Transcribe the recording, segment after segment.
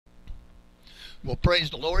Well, praise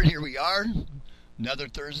the Lord. Here we are, another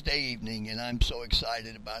Thursday evening, and I'm so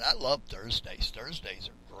excited about it. I love Thursdays. Thursdays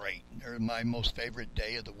are great. They're my most favorite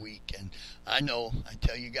day of the week, and I know I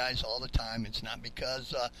tell you guys all the time. It's not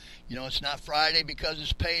because it's not Friday because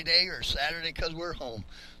it's payday or Saturday because we're home,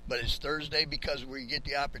 but it's Thursday because we get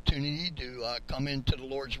the opportunity to come into the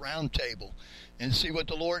Lord's round table and see what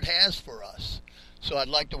the Lord has for us. So I'd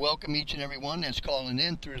like to welcome each and every one that's calling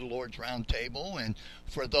in through the Lord's Round Table. And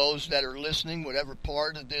for those that are listening, whatever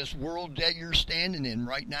part of this world that you're standing in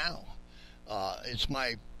right now, it's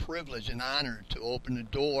my privilege and honor to open the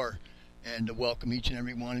door and to welcome each and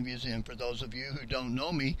every one of you in. For those of you who don't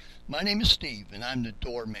know me, my name is Steve, and I'm the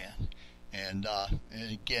doorman. And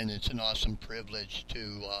again, it's an awesome privilege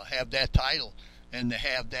to have that title and to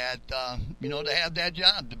have to have that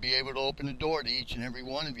job, to be able to open the door to each and every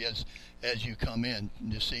one of you as you come in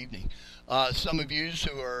this evening. Some of you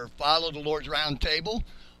who are follow the Lord's Round Table,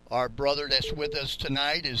 our brother that's with us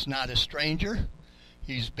tonight is not a stranger.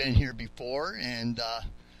 He's been here before, and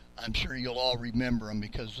I'm sure you'll all remember him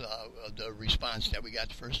because of the response that we got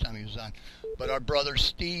the first time he was on. But our brother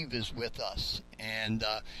Steve is with us. And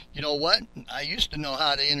you know what? I used to know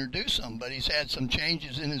how to introduce him, but he's had some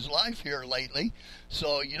changes in his life here lately.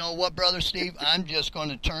 So you know what, Brother Steve? I'm just going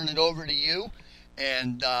to turn it over to you.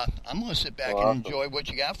 And I'm going to sit back and enjoy what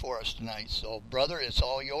you got for us tonight. So, brother, it's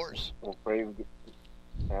all yours. Well,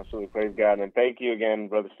 absolutely praise God. And thank you again,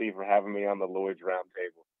 Brother Steve, for having me on the Lord's Round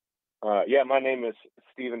Table. My name is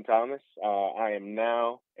Stephen Thomas. I am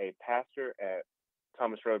now a pastor at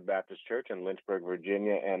Thomas Road Baptist Church in Lynchburg,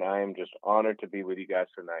 Virginia, and I am just honored to be with you guys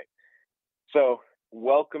tonight. So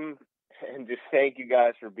welcome, and just thank you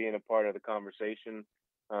guys for being a part of the conversation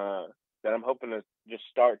that I'm hoping to just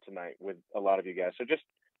start tonight with a lot of you guys. So just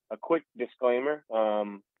a quick disclaimer.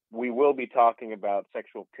 We will be talking about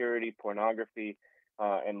sexual purity, pornography,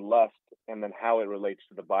 and lust, and then how it relates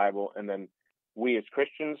to the Bible, and then we as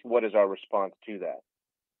Christians, what is our response to that?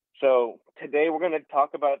 So today we're going to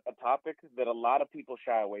talk about a topic that a lot of people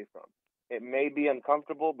shy away from. It may be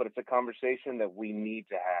uncomfortable, but it's a conversation that we need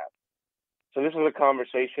to have. So this is a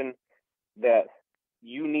conversation that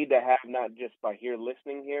you need to have not just by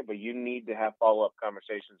listening here, but you need to have follow-up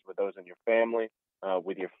conversations with those in your family,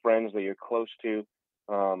 with your friends that you're close to.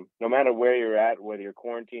 No matter where you're at, whether you're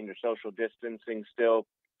quarantined or social distancing still,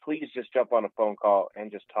 please just jump on a phone call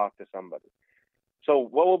and just talk to somebody. So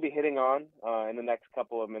what we'll be hitting on in the next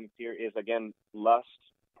couple of minutes here is, again, lust,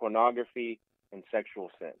 pornography, and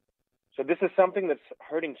sexual sin. So this is something that's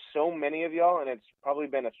hurting so many of y'all, and it's probably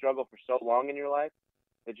been a struggle for so long in your life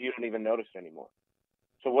that you don't even notice anymore.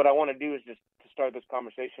 So what I want to do is just to start this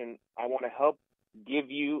conversation, I want to help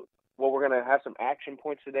give you we're going to have some action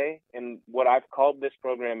points today, and what I've called this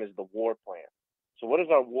program is the war plan. So what is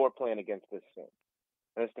our war plan against this sin?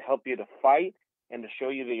 And it's to help you to fight and to show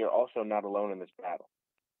you that you're also not alone in this battle.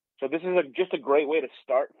 So this is just a great way to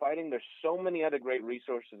start fighting. There's so many other great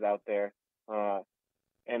resources out there.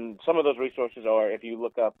 And some of those resources are, if you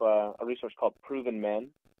look up a resource called Proven Men,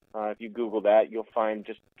 if you Google that, you'll find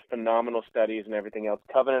just phenomenal studies and everything else.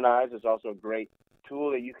 Covenant Eyes is also a great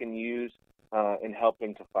tool that you can use in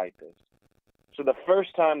helping to fight this. So the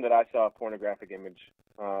first time that I saw a pornographic image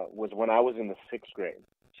was when I was in the 6th grade.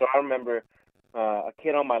 So I remember a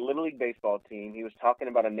kid on my Little League baseball team, he was talking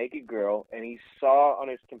about a naked girl, and he saw on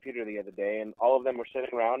his computer the other day, and all of them were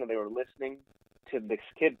sitting around, and they were listening to this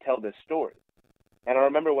kid tell this story. And I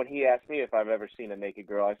remember when he asked me if I've ever seen a naked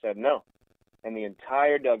girl, I said no. And the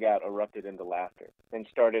entire dugout erupted into laughter and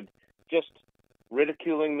started just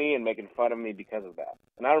ridiculing me and making fun of me because of that.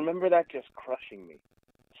 And I remember that just crushing me.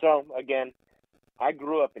 So, again, I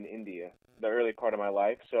grew up in India the early part of my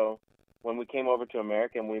life, so when we came over to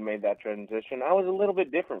America and we made that transition, I was a little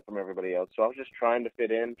bit different from everybody else. So I was just trying to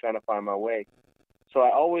fit in, trying to find my way. So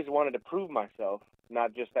I always wanted to prove myself,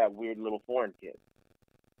 not just that weird little foreign kid.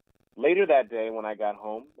 Later that day when I got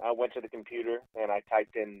home, I went to the computer and I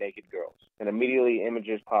typed in naked girls. And immediately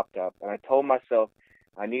images popped up. And I told myself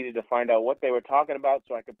I needed to find out what they were talking about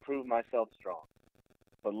so I could prove myself strong.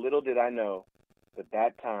 But little did I know that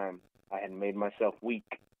that time I had made myself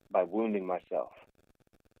weak by wounding myself.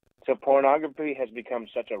 So pornography has become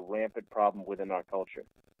such a rampant problem within our culture.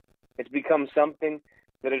 It's become something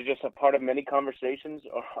that is just a part of many conversations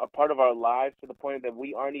or a part of our lives to the point that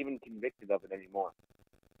we aren't even convicted of it anymore.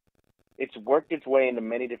 It's worked its way into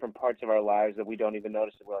many different parts of our lives that we don't even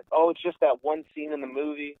notice it. We're like, oh, it's just that one scene in the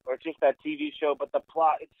movie, or it's just that TV show, but the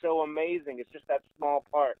plot, it's so amazing. It's just that small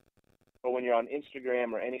part. Or when you're on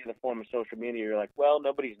Instagram or any other form of social media, you're like, well,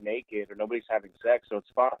 nobody's naked or nobody's having sex, so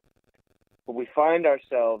it's fine. But we find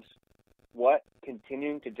ourselves,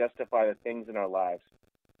 continuing to justify the things in our lives.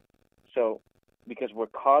 So because we're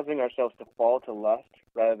causing ourselves to fall to lust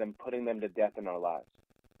rather than putting them to death in our lives.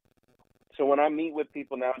 So when I meet with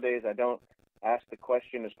people nowadays, I don't ask the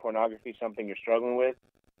question, is pornography something you're struggling with?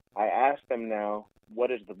 I ask them now,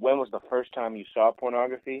 when was the first time you saw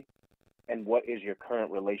pornography, and what is your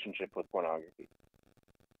current relationship with pornography?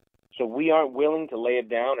 So we aren't willing to lay it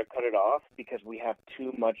down or cut it off because we have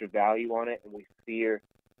too much value on it, and we fear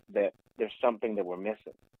that there's something that we're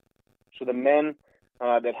missing. So the men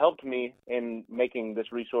that helped me in making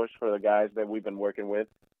this resource for the guys that we've been working with,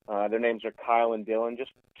 their names are Kyle and Dylan,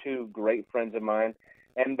 just two great friends of mine.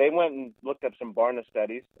 And they went and looked up some Barna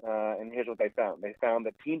studies, and here's what they found. They found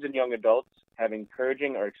that teens and young adults have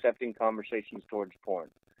encouraging or accepting conversations towards porn.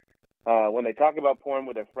 When they talk about porn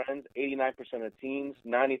with their friends, 89% of teens,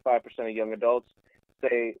 95% of young adults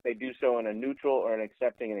say they do so in a neutral or an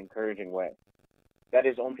accepting and encouraging way. That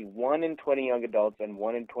is, only 1 in 20 young adults and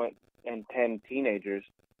 1 in 10 teenagers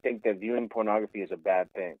think that viewing pornography is a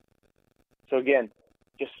bad thing. So again,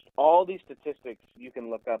 just all these statistics you can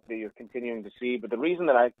look up that you're continuing to see, but the reason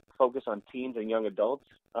that I focus on teens and young adults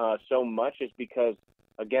so much is because,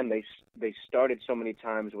 again, they started so many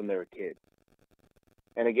times when they were kids.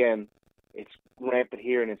 And again, it's rampant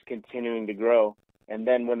here and it's continuing to grow. And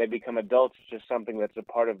then when they become adults, it's just something that's a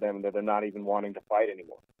part of them that they're not even wanting to fight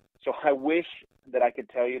anymore. So I wish that I could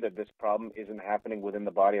tell you that this problem isn't happening within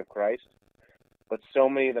the body of Christ, but so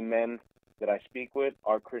many of the men that I speak with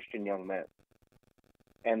are Christian young men,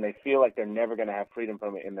 and they feel like they're never going to have freedom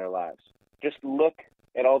from it in their lives. Just look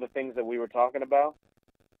at all the things that we were talking about.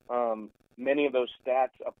 Many of those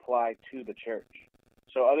stats apply to the church.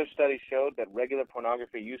 So other studies showed that regular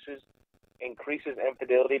pornography usage increases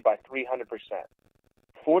infidelity by 300%.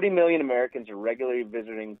 40 million Americans are regularly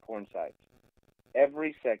visiting porn sites.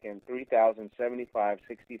 Every second,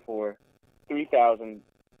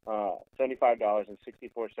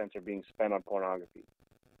 $3,075.64 are being spent on pornography.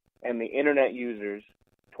 And the internet users,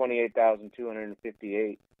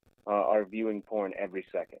 28,258, are viewing porn every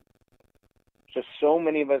second. So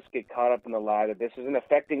many of us get caught up in the lie that this isn't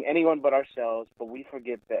affecting anyone but ourselves, but we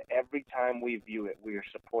forget that every time we view it, we are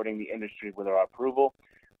supporting the industry with our approval,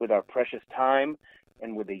 with our precious time,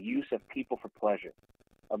 and with the use of people for pleasure.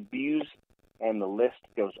 Abuse, and the list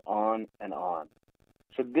goes on and on.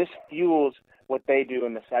 So this fuels what they do,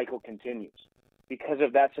 and the cycle continues. Because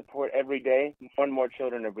of that support every day, more and more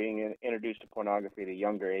children are being introduced to pornography at a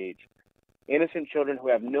younger age. Innocent children who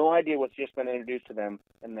have no idea what's just been introduced to them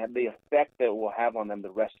and the effect that it will have on them the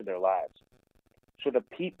rest of their lives. So the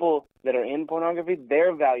people that are in pornography,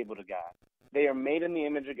 they're valuable to God. They are made in the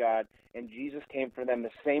image of God, and Jesus came for them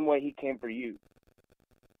the same way he came for you.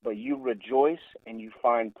 But you rejoice and you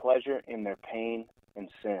find pleasure in their pain and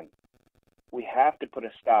sin. We have to put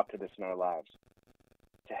a stop to this in our lives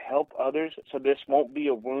to help others so this won't be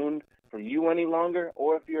a wound for you any longer,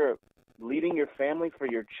 or if you're leading your family, for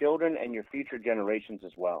your children and your future generations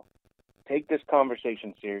as well. Take this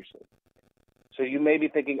conversation seriously. So you may be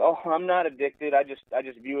thinking, oh, I'm not addicted. I just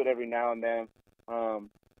view it every now and then.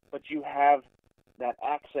 But you have that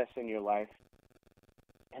access in your life,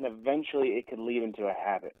 and eventually it could lead into a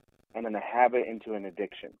habit, and then a habit into an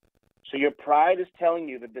addiction. So your pride is telling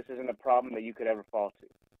you that this isn't a problem that you could ever fall to.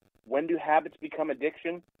 When do habits become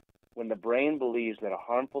addiction? When the brain believes that a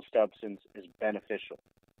harmful substance is beneficial.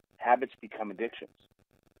 Habits become addictions.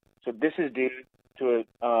 So this is due to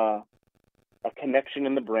a connection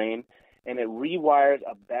in the brain, and it rewires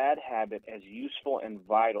a bad habit as useful and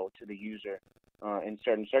vital to the user in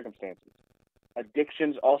certain circumstances.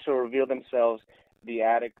 Addictions also reveal themselves the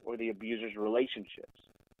addict or the abuser's relationships.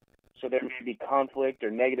 So there may be conflict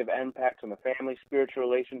or negative impacts on the family, spiritual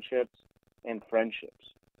relationships, and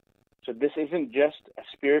friendships. So this isn't just a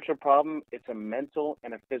spiritual problem, it's a mental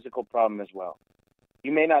and a physical problem as well.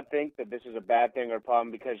 You may not think that this is a bad thing or a problem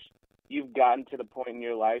because you've gotten to the point in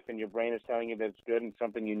your life and your brain is telling you that it's good and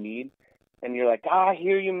something you need. And you're like, I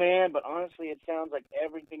hear you, man, but honestly, it sounds like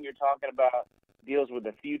everything you're talking about deals with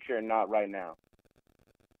the future and not right now.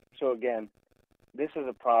 So again, this is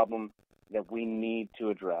a problem that we need to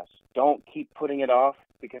address. Don't keep putting it off,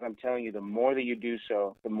 because I'm telling you, the more that you do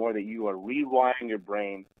so, the more that you are rewiring your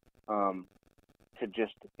brain to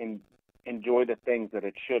just enjoy the things that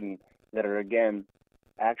it shouldn't, that are, again,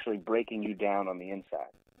 actually breaking you down on the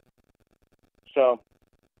inside. So,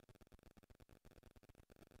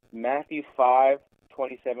 Matthew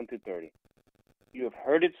 5:27-30. You have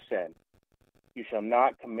heard it said, you shall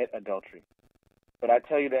not commit adultery. But I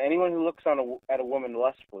tell you that anyone who looks at a woman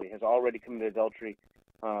lustfully has already committed adultery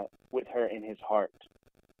with her in his heart.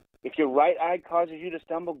 If your right eye causes you to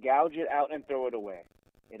stumble, gouge it out and throw it away.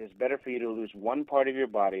 It is better for you to lose one part of your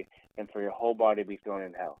body than for your whole body to be thrown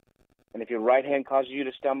in hell. And if your right hand causes you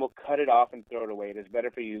to stumble, cut it off and throw it away. It is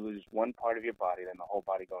better for you to lose one part of your body than the whole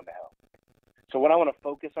body going to hell. So what I want to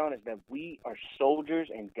focus on is that we are soldiers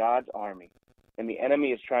in God's army, and the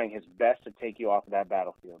enemy is trying his best to take you off of that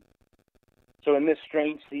battlefield. So in this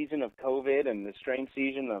strange season of COVID and this strange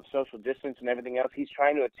season of social distance and everything else, he's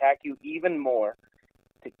trying to attack you even more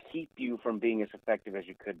to keep you from being as effective as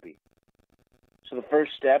you could be. So the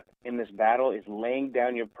first step in this battle is laying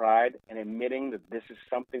down your pride and admitting that this is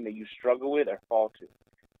something that you struggle with or fall to.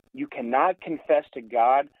 You cannot confess to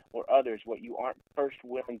God or others what you aren't first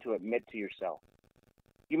willing to admit to yourself.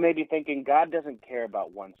 You may be thinking, God doesn't care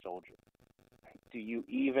about one soldier. Do you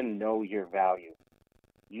even know your value?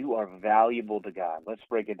 You are valuable to God. Let's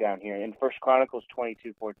break it down here in 1 Chronicles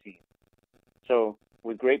 22:14. So,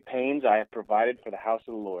 with great pains I have provided for the house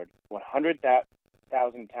of the Lord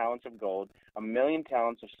 100,000 talents of gold, 1,000,000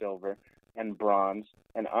 talents of silver and bronze,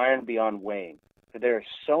 and iron beyond weighing. For there is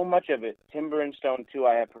so much of it, timber and stone too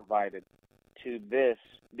I have provided. To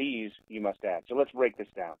these you must add. So let's break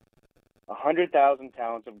this down. 100,000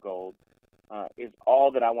 talents of gold is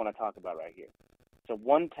all that I want to talk about right here. So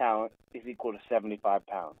 1 talent is equal to 75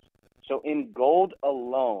 pounds. So in gold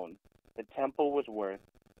alone, the temple was worth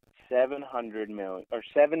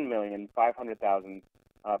 7,500,000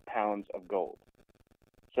 pounds of gold.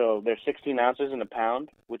 So there's 16 ounces in a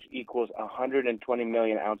pound, which equals 120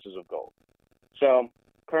 million ounces of gold. So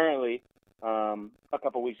currently, a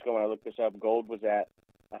couple weeks ago when I looked this up, gold was at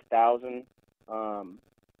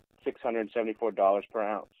 $1,674 per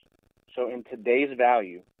ounce. So in today's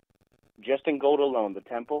value, just in gold alone, the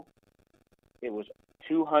temple, it was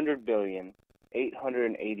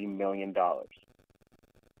 $200,880,000,000.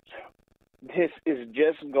 This is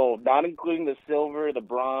just gold, not including the silver, the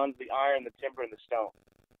bronze, the iron, the timber, and the stone.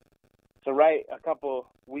 So a couple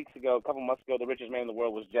months ago, the richest man in the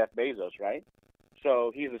world was Jeff Bezos, right?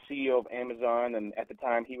 So he's the CEO of Amazon, and at the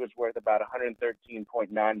time he was worth about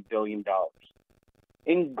 $113.9 billion.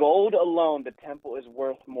 In gold alone, the temple is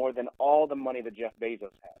worth more than all the money that Jeff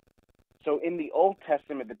Bezos had. So in the Old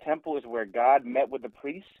Testament, the temple is where God met with the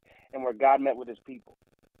priests and where God met with his people.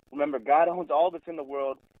 Remember, God owns all that's in the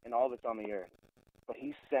world and all that's on the earth, but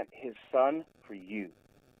he sent his son for you.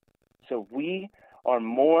 So we are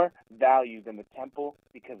more valued than the temple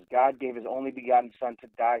because God gave his only begotten son to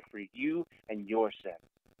die for you and your sin.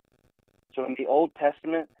 So in the Old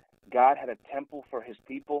Testament, God had a temple for his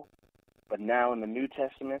people, but now in the New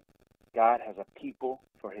Testament, God has a people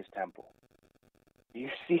for his temple. Do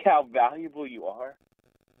you see how valuable you are?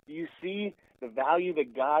 Do you see the value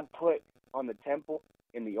that God put on the temple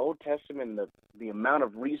in the Old Testament, and the amount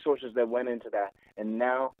of resources that went into that? And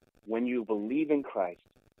now, when you believe in Christ,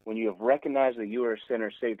 when you have recognized that you are a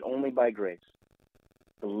sinner saved only by grace,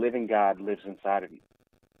 the living God lives inside of you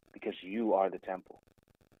because you are the temple.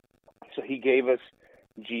 So he gave us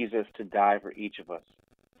Jesus to die for each of us.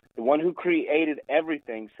 The one who created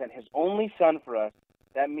everything sent his only son for us.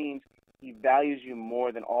 That means he values you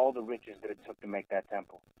more than all the riches that it took to make that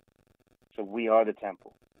temple. So we are the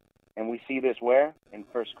temple. And we see this where? In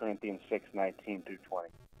 1 Corinthians 6:19 through 20,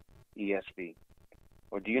 ESV.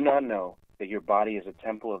 Or do you not know that your body is a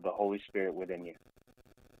temple of the Holy Spirit within you,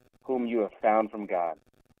 whom you have found from God?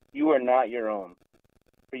 You are not your own,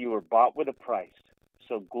 for you were bought with a price.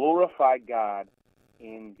 So glorify God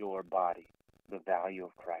in your body, the value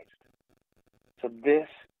of Christ. So this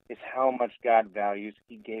is how much God values.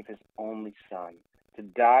 He gave his only son to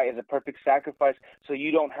die as a perfect sacrifice so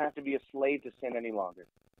you don't have to be a slave to sin any longer.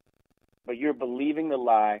 But you're believing the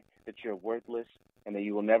lie that you're worthless and that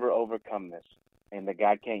you will never overcome this and that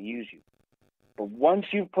God can't use you. But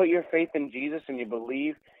once you've put your faith in Jesus and you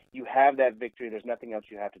believe you have that victory, there's nothing else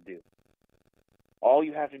you have to do. All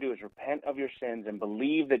you have to do is repent of your sins and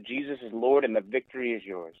believe that Jesus is Lord and the victory is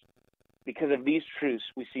yours. Because of these truths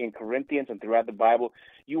we see in Corinthians and throughout the Bible,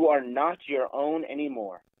 you are not your own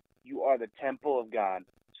anymore. You are the temple of God,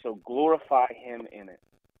 so glorify him in it.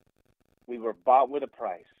 We were bought with a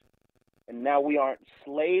price. And now we aren't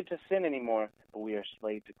slave to sin anymore, but we are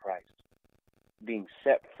slave to Christ, being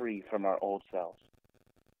set free from our old selves.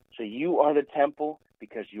 So you are the temple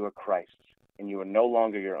because you are Christ's, and you are no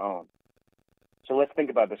longer your own. So let's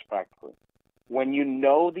think about this practically. When you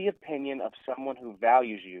know the opinion of someone who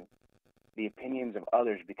values you, the opinions of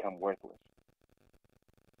others become worthless.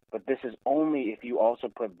 But this is only if you also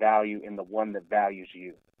put value in the one that values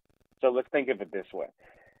you. So let's think of it this way.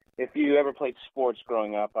 If you ever played sports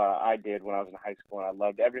growing up, I did when I was in high school, and I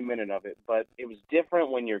loved every minute of it. But it was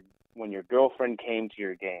different when your girlfriend came to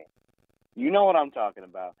your game. You know what I'm talking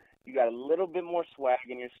about. You got a little bit more swag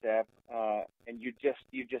in your step, and you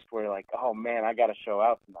just were like, oh man, I got to show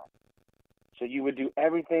out tonight. So you would do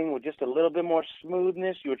everything with just a little bit more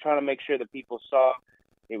smoothness. You were trying to make sure that people saw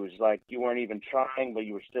it was like you weren't even trying, but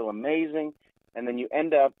you were still amazing. And then you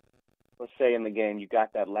end up, let's say in the game, you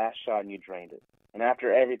got that last shot and you drained it. And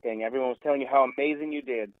after everything, everyone was telling you how amazing you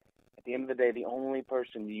did. At the end of the day, the only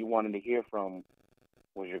person you wanted to hear from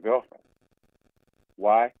was your girlfriend.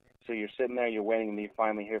 Why? So you're sitting there, you're waiting, and you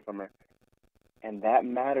finally hear from her. And that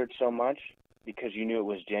mattered so much because you knew it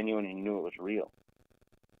was genuine and you knew it was real.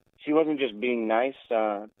 She wasn't just being nice,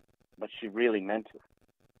 but she really meant it.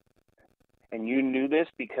 And you knew this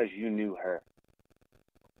because you knew her.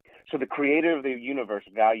 So the creator of the universe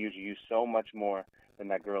values you so much more than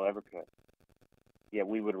that girl ever could. Yet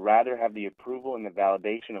we would rather have the approval and the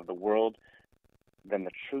validation of the world than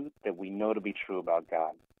the truth that we know to be true about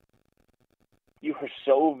God. You are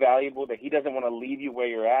so valuable that he doesn't want to leave you where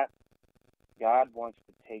you're at. God wants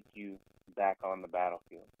to take you back on the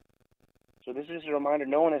battlefield. So this is a reminder,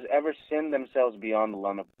 no one has ever sinned themselves beyond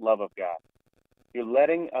the love of God. You're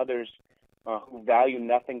letting others who value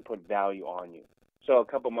nothing put value on you. So a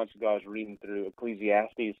couple months ago, I was reading through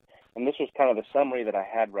Ecclesiastes, and this was kind of the summary that I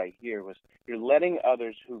had right here, was you're letting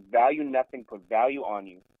others who value nothing put value on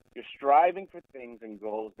you. You're striving for things and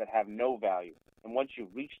goals that have no value, and once you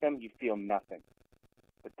reach them, you feel nothing.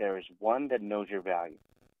 But there is one that knows your value,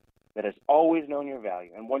 that has always known your value,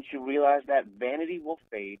 and once you realize that, vanity will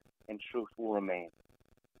fade and truth will remain.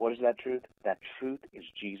 What is that truth? That truth is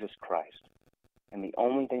Jesus Christ, and the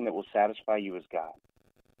only thing that will satisfy you is God.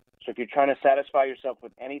 So if you're trying to satisfy yourself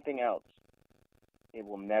with anything else, it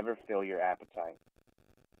will never fill your appetite.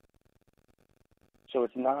 So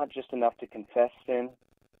it's not just enough to confess sin,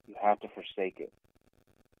 you have to forsake it.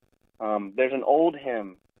 There's an old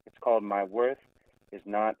hymn, it's called My Worth Is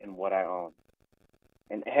Not in What I Own.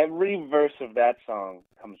 And every verse of that song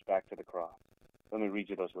comes back to the cross. Let me read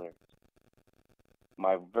you those lyrics.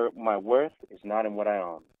 My worth is not in what I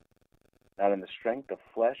own, not in the strength of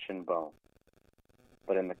flesh and bone,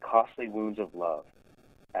 but in the costly wounds of love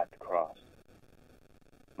at the cross.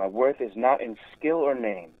 My worth is not in skill or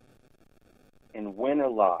name, in win or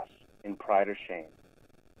loss, in pride or shame,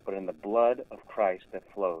 but in the blood of Christ that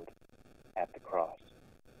flowed at the cross.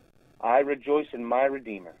 I rejoice in my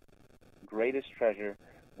Redeemer, greatest treasure,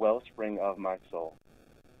 wellspring of my soul,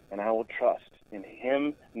 and I will trust in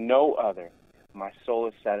him no other. My soul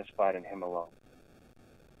is satisfied in him alone.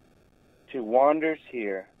 To wanders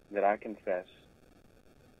here that I confess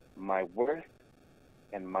my worth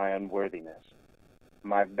and my unworthiness,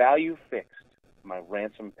 my value fixed, my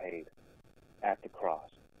ransom paid at the cross.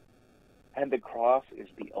 And the cross is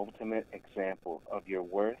the ultimate example of your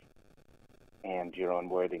worth and your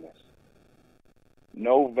unworthiness.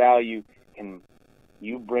 No value can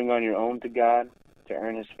you bring on your own to God to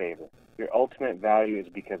earn his favor. Your ultimate value is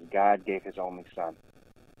because God gave his only son.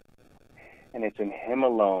 And it's in him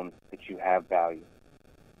alone that you have value.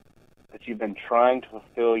 That you've been trying to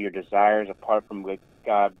fulfill your desires apart from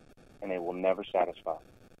God, and they will never satisfy.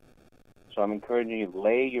 So I'm encouraging you,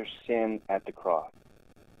 lay your sin at the cross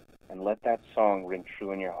and let that song ring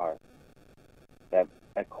true in your heart. That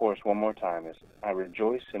chorus one more time is, I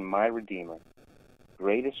rejoice in my Redeemer,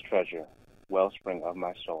 greatest treasure, wellspring of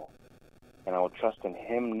my soul, and I will trust in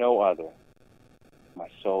him no other. My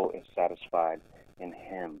soul is satisfied in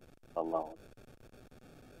him alone.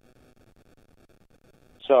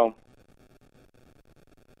 So,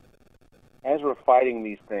 as we're fighting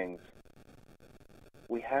these things,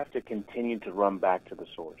 we have to continue to run back to the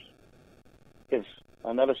source. Because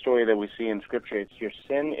another story that we see in Scripture, it's your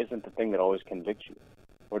sin isn't the thing that always convicts you.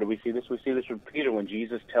 Where do we see this? We see this with Peter when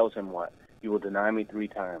Jesus tells him what? You will deny me 3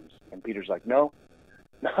 times. And Peter's like, no,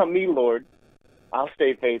 not me, Lord. I'll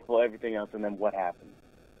stay faithful, everything else. And then what happens?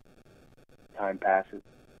 Time passes.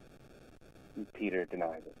 And Peter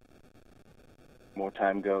denies it. More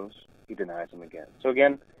time goes. He denies him again. So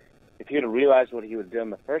again, if he had realized what he would have done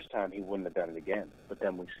the first time, he wouldn't have done it again. But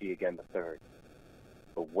then we see again the third.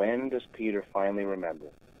 But when does Peter finally remember?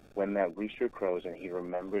 When that rooster crows and he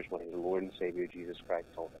remembers what his Lord and Savior Jesus Christ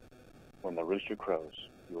told him. When the rooster crows,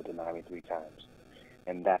 you will deny me 3 times.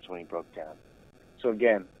 And that's when he broke down. So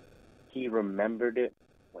again, he remembered it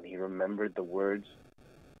when he remembered the words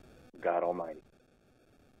of God Almighty.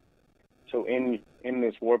 So in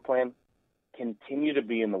this war plan, continue to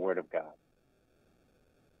be in the Word of God.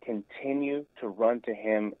 Continue to run to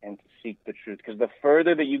him and to seek the truth. Because the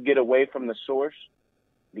further that you get away from the source,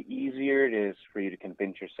 the easier it is for you to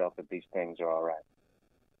convince yourself that these things are all right.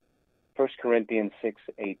 1 Corinthians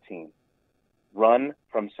 6:18. Run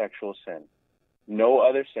from sexual sin. No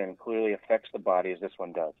other sin clearly affects the body as this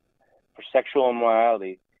one does. For sexual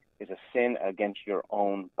immorality is a sin against your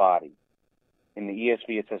own body. In the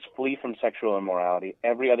ESV, it says, flee from sexual immorality.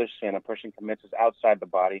 Every other sin a person commits is outside the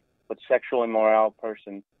body, but sexual immoral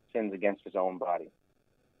person sins against his own body.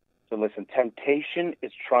 So listen, temptation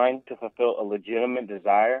is trying to fulfill a legitimate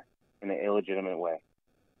desire in an illegitimate way.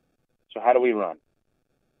 So how do we run?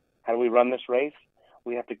 How do we run this race?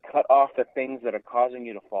 We have to cut off the things that are causing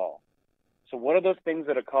you to fall. So what are those things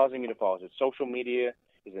that are causing you to fall? Is it social media?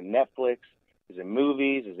 Is it Netflix? Is it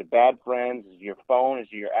movies? Is it bad friends? Is it your phone? Is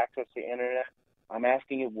it your access to the internet? I'm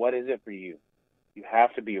asking you, what is it for you? You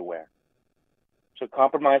have to be aware. So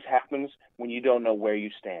compromise happens when you don't know where you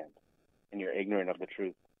stand and you're ignorant of the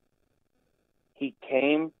truth. He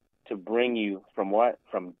came to bring you from what?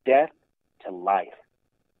 From death to life.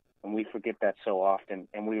 And we forget that so often,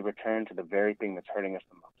 and we return to the very thing that's hurting us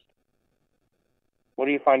the most. What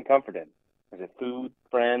do you find comfort in? Is it food,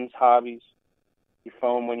 friends, hobbies, your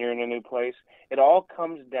phone when you're in a new place? It all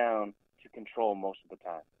comes down to control most of the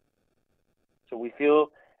time. So we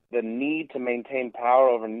feel the need to maintain power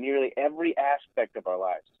over nearly every aspect of our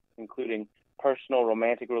lives, including personal,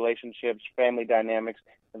 romantic relationships, family dynamics,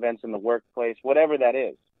 events in the workplace, whatever that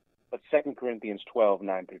is. But 2 Corinthians 12,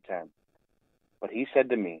 9 through 10. But he said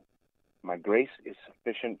to me, my grace is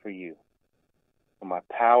sufficient for you, for my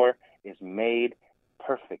power is made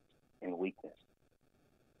perfect in weakness.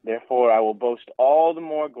 Therefore, I will boast all the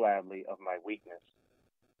more gladly of my weakness,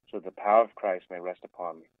 so the power of Christ may rest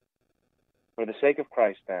upon me. For the sake of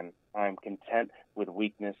Christ, then, I am content with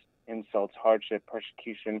weakness, insults, hardship,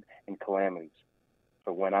 persecution, and calamities.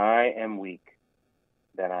 For when I am weak,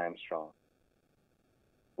 then I am strong.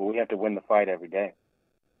 But we have to win the fight every day.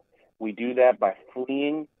 We do that by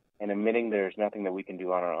fleeing and admitting there is nothing that we can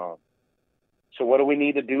do on our own. So what do we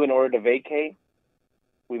need to do in order to vacate?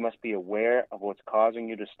 We must be aware of what's causing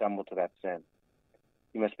you to stumble to that sin.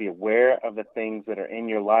 You must be aware of the things that are in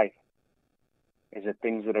your life. Is it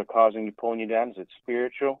things that are causing you, pulling you down? Is it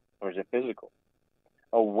spiritual or is it physical?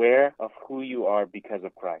 Aware of who you are because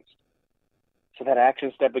of Christ. So that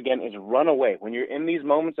action step again is run away. When you're in these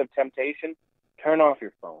moments of temptation, turn off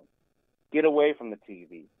your phone. Get away from the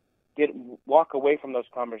TV. Walk away from those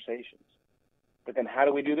conversations. But then how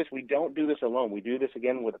do we do this? We don't do this alone. We do this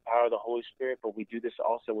again with the power of the Holy Spirit, but we do this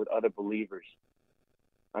also with other believers.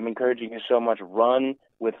 I'm encouraging you so much. Run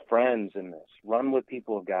with friends in this. Run with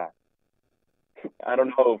people of God. I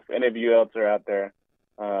don't know if any of you else are out there.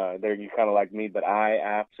 You kind of like me, but I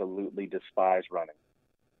absolutely despise running.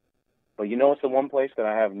 But you know what's the one place that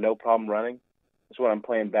I have no problem running? It's when I'm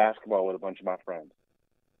playing basketball with a bunch of my friends.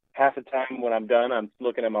 Half the time when I'm done, I'm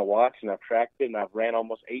looking at my watch and I've tracked it and I've ran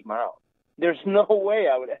almost 8 miles. There's no way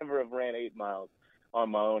I would ever have ran 8 miles on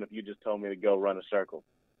my own if you just told me to go run a circle.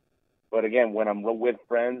 But again, when I'm with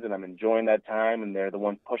friends and I'm enjoying that time and they're the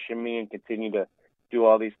ones pushing me and continue to do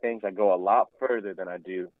all these things, I go a lot further than I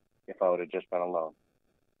do if I would have just been alone.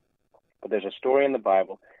 But there's a story in the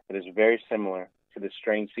Bible that is very similar to this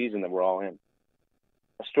strange season that we're all in.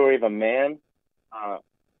 A story of a man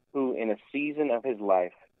who in a season of his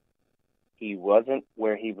life, he wasn't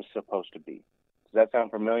where he was supposed to be. Does that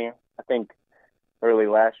sound familiar? I think early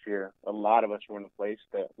last year, a lot of us were in a place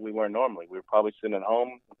that we weren't normally. We were probably sitting at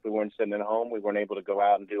home. If we weren't sitting at home, we weren't able to go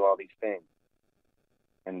out and do all these things.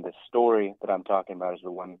 And the story that I'm talking about is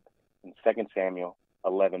the one in 2 Samuel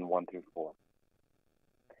 11, 1 through 4.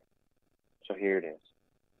 So here it is.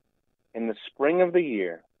 In the spring of the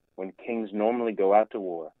year, when kings normally go out to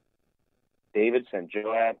war, David sent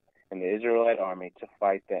Joab and the Israelite army to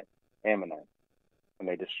fight the Ammonites. And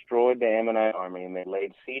they destroyed the Ammonite army and they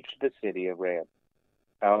laid siege to the city of Rahab.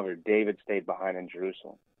 However, David stayed behind in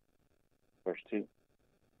Jerusalem. Verse 2.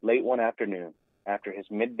 Late one afternoon, after his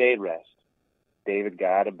midday rest, David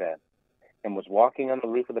got out of bed and was walking on the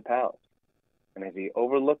roof of the palace. And as he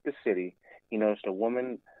overlooked the city, he noticed a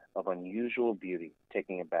woman of unusual beauty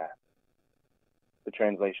taking a bath. The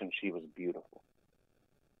translation, she was beautiful.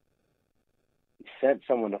 He sent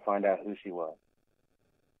someone to find out who she was.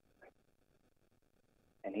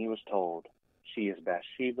 And he was told, she is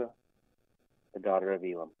Bathsheba, the daughter of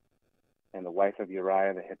Elam, and the wife of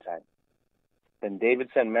Uriah the Hittite. Then David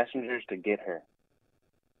sent messengers to get her.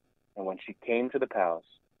 And when she came to the palace,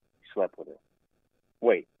 he slept with her.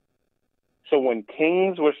 Wait, so when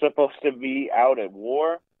kings were supposed to be out at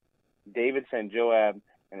war, David sent Joab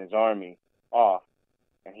and his army off,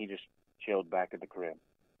 and he just chilled back at the crib.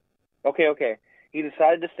 Okay. He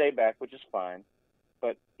decided to stay back, which is fine,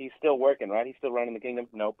 but he's still working, right? He's still running the kingdom?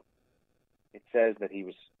 Nope. It says that he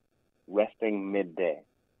was resting midday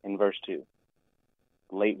in verse 2.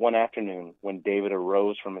 Late one afternoon when David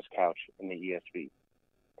arose from his couch in the ESV.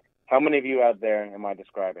 How many of you out there am I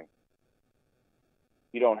describing?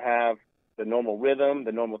 You don't have the normal rhythm,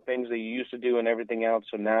 the normal things that you used to do and everything else.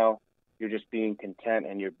 So now you're just being content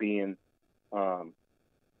and you're being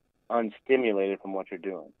unstimulated from what you're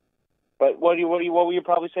doing. But what were you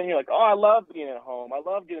probably saying? You're like, oh, I love being at home. I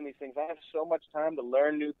love doing these things. I have so much time to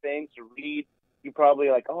learn new things, to read. You probably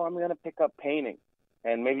like, oh, I'm going to pick up painting.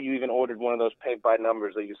 And maybe you even ordered one of those paint by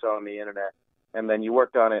numbers that you saw on the internet. And then you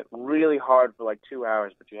worked on it really hard for like 2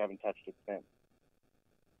 hours, but you haven't touched it since.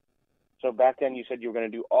 So back then you said you were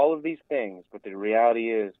going to do all of these things, but the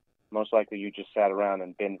reality is most likely you just sat around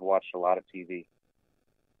and binge watched a lot of TV.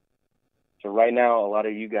 So right now, a lot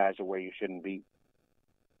of you guys are where you shouldn't be.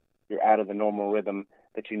 You're out of the normal rhythm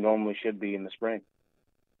that you normally should be in the spring.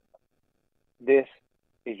 This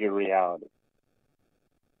is your reality.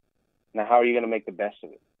 Now, how are you going to make the best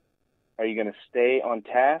of it? Are you going to stay on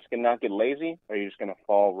task and not get lazy, or are you just going to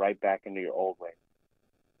fall right back into your old ways?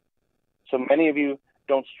 So many of you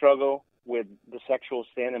don't struggle with the sexual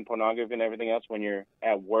sin and pornography and everything else when you're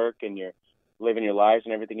at work and you're living your lives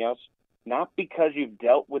and everything else, not because you've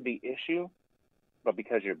dealt with the issue, but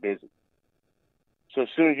because you're busy. So as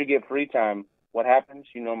soon as you get free time, what happens?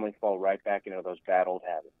 You normally fall right back into those bad old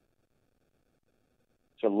habits.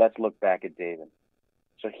 So let's look back at David.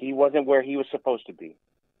 So he wasn't where he was supposed to be,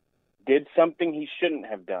 did something he shouldn't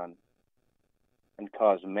have done, and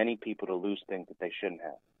caused many people to lose things that they shouldn't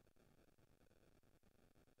have.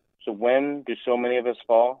 So when do so many of us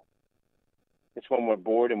fall? It's when we're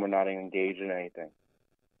bored and we're not engaged in anything.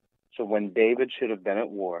 So when David should have been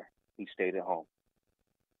at war, he stayed at home.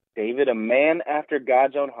 David, a man after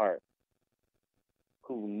God's own heart,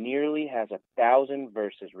 who nearly has 1,000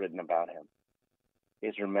 verses written about him,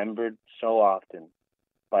 is remembered so often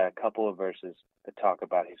by a couple of verses that talk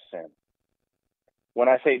about his sin. When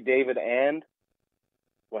I say David and,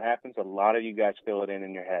 what happens? A lot of you guys fill it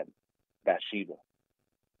in your head. Bathsheba.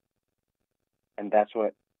 And that's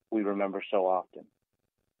what we remember so often.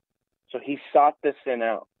 So he sought this sin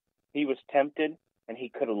out. He was tempted, and he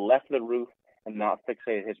could have left the roof and not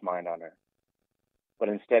fixated his mind on her. But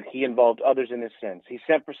instead, he involved others in his sins. He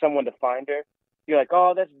sent for someone to find her. You're like,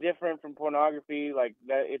 oh, that's different from pornography. Like,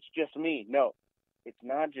 that, it's just me. No, it's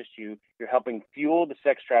not just you. You're helping fuel the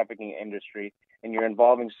sex trafficking industry, and you're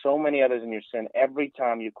involving so many others in your sin every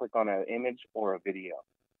time you click on an image or a video.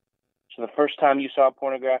 So the first time you saw a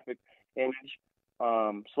pornographic image,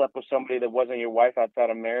 slept with somebody that wasn't your wife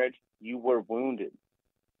outside of marriage, you were wounded.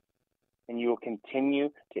 And you will continue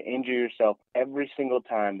to injure yourself every single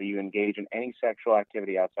time that you engage in any sexual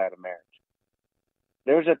activity outside of marriage.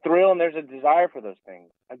 There's a thrill and there's a desire for those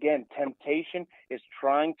things. Again, temptation is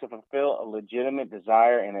trying to fulfill a legitimate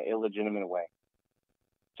desire in an illegitimate way.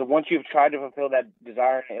 So once you've tried to fulfill that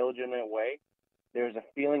desire in an illegitimate way, there's a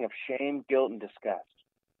feeling of shame, guilt, and disgust.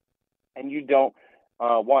 And you don't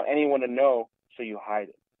want anyone to know, so you hide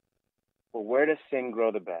it. But where does sin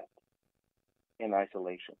grow the best? In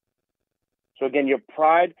isolation. So again, your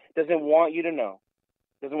pride doesn't want you to know,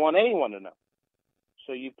 doesn't want anyone to know.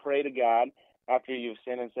 So you pray to God after you've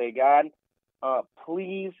sinned and say, God,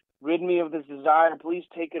 please rid me of this desire. Please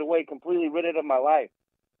take it away, completely rid it of my life.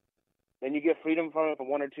 Then you get freedom from it for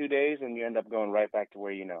 1 or 2 days, and you end up going right back to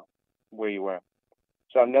where you were.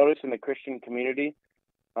 So I've noticed in the Christian community,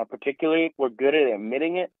 particularly, we're good at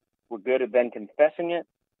admitting it. We're good at then confessing it.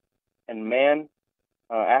 And man,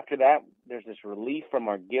 after that, there's this relief from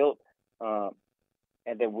our guilt.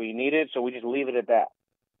 And then we need it, so we just leave it at that.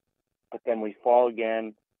 But then we fall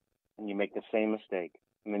again, and you make the same mistake,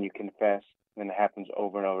 and then you confess, and then it happens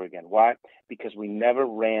over and over again. Why? Because we never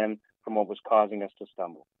ran from what was causing us to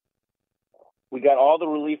stumble. We got all the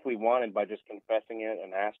relief we wanted by just confessing it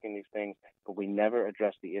and asking these things, but we never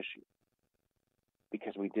addressed the issue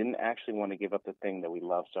because we didn't actually want to give up the thing that we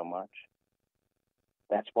love so much.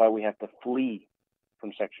 That's why we have to flee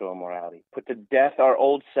from sexual immorality, put to death our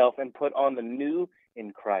old self, and put on the new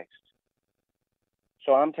in Christ.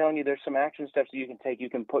 So I'm telling you, there's some action steps that you can take. You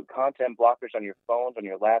can put content blockers on your phones, on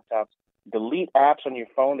your laptops, delete apps on your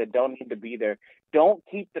phone that don't need to be there. Don't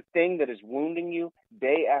keep the thing that is wounding you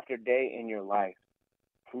day after day in your life.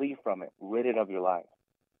 Flee from it. Rid it of your life.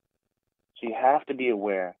 So you have to be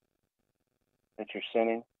aware that you're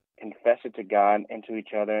sinning, confess it to God and to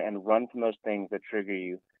each other, and run from those things that trigger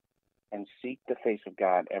you, and seek the face of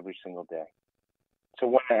God every single day. So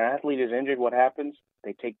when an athlete is injured, what happens?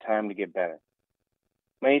 They take time to get better.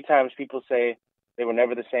 Many times people say they were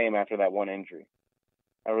never the same after that one injury.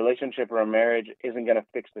 A relationship or a marriage isn't going to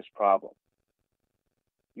fix this problem.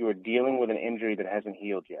 You are dealing with an injury that hasn't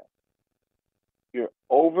healed yet. You're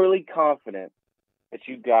overly confident that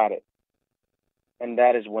you got it, and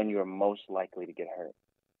that is when you are most likely to get hurt.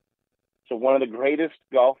 So one of the greatest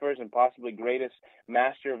golfers and possibly greatest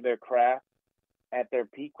master of their craft at their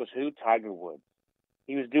peak was who? Tiger Woods.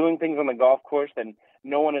 He was doing things on the golf course that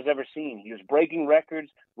no one has ever seen. He was breaking records,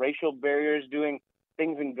 racial barriers, doing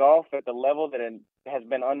things in golf at the level that has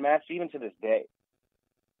been unmatched even to this day.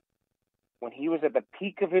 When he was at the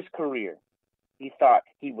peak of his career, he thought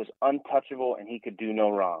he was untouchable and he could do no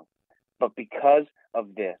wrong. But because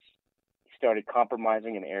of this, he started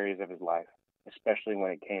compromising in areas of his life, especially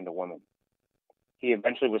when it came to women. He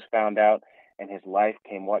eventually was found out, and his life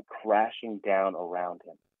came crashing down around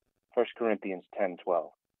him. 1 Corinthians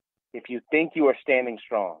 10:12. If you think you are standing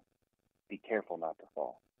strong, be careful not to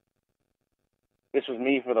fall. This was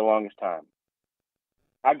me for the longest time.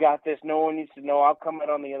 I got this. No one needs to know. I'll come out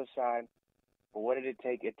on the other side. But what did it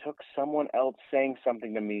take? It took someone else saying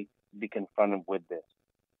something to me to be confronted with this.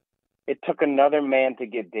 It took another man to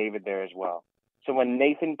get David there as well. So when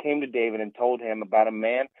Nathan came to David and told him about a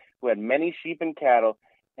man who had many sheep and cattle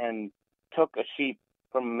and took a sheep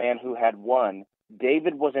from a man who had one,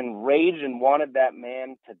 David was enraged and wanted that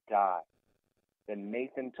man to die. Then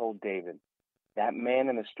Nathan told David, that man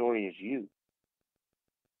in the story is you.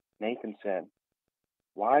 Nathan said,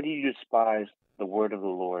 why do you despise the word of the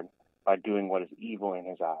Lord by doing what is evil in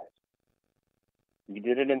his eyes? You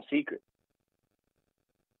did it in secret,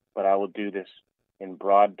 but I will do this in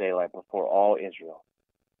broad daylight before all Israel.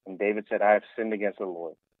 And David said, I have sinned against the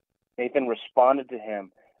Lord. Nathan responded to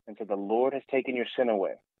him and said, the Lord has taken your sin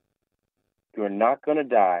away. You are not going to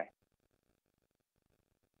die,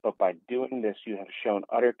 but by doing this, you have shown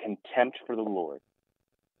utter contempt for the Lord.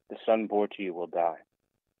 The son born to you will die.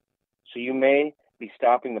 So you may be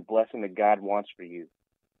stopping the blessing that God wants for you.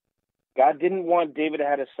 God didn't want David to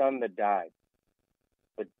have a son that died,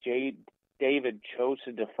 but David chose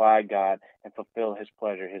to defy God and fulfill his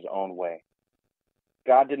pleasure his own way.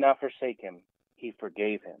 God did not forsake him. He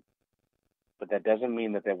forgave him. But that doesn't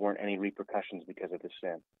mean that there weren't any repercussions because of his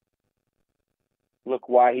sin. Look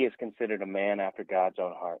why he is considered a man after God's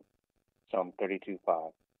own heart. Psalm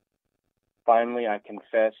 32:5. Finally, I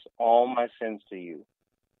confess all my sins to you.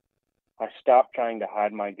 I stopped trying to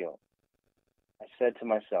hide my guilt. I said to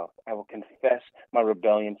myself, I will confess my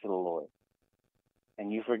rebellion to the Lord.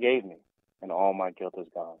 And you forgave me, and all my guilt is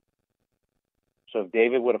gone. So if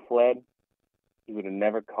David would have fled, he would have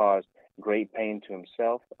never caused great pain to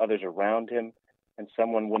himself, others around him, and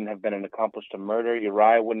someone wouldn't have been accomplished to murder.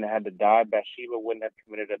 Uriah wouldn't have had to die. Bathsheba wouldn't have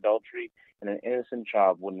committed adultery, and an innocent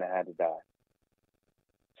child wouldn't have had to die.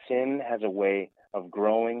 Sin has a way of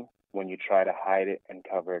growing when you try to hide it and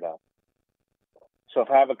cover it up. So if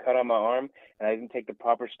I have a cut on my arm and I didn't take the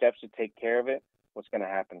proper steps to take care of it, what's going to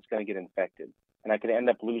happen? It's going to get infected, and I could end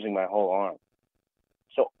up losing my whole arm.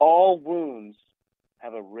 So all wounds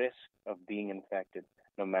have a risk of being infected,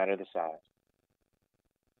 no matter the size,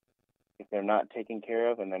 if they're not taken care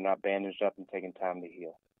of and they're not bandaged up and taken time to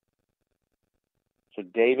heal. So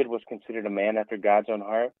David was considered a man after God's own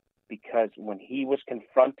heart because when he was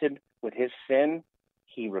confronted with his sin,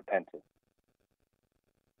 he repented.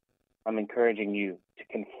 I'm encouraging you to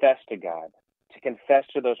confess to God, to confess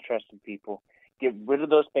to those trusted people, get rid of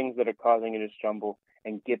those things that are causing you to stumble,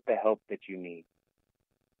 and get the help that you need.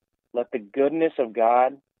 Let the goodness of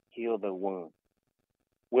God heal the wound.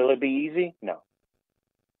 Will it be easy? No.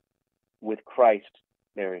 With Christ,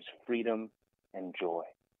 there is freedom and joy.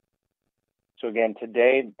 So again,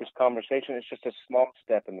 today, this conversation is just a small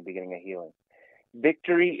step in the beginning of healing.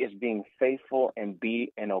 Victory is being faithful and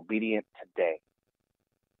obedient today.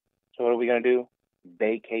 So what are we going to do?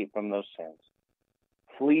 Vacate from those sins.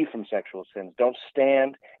 Flee from sexual sins. Don't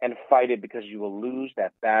stand and fight it because you will lose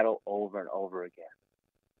that battle over and over again.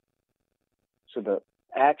 So the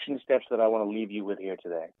action steps that I want to leave you with here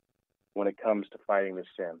today when it comes to fighting this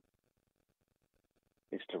sin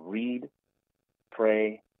is to read,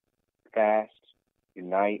 pray, fast,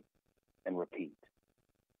 unite, and repeat.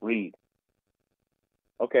 Read.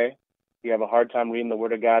 Okay, you have a hard time reading the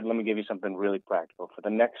Word of God, let me give you something really practical. For the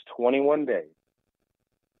next 21 days,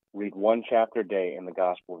 read one chapter a day in the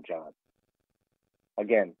Gospel of John.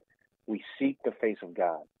 Again, we seek the face of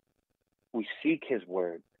God. We seek His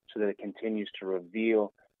Word so that it continues to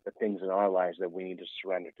reveal the things in our lives that we need to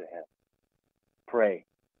surrender to Him. Pray.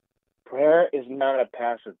 Prayer is not a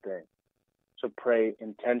passive thing. So pray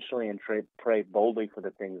intentionally and pray boldly for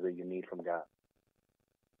the things that you need from God.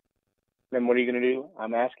 Then what are you going to do?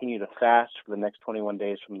 I'm asking you to fast for the next 21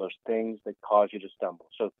 days from those things that cause you to stumble.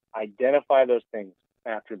 So identify those things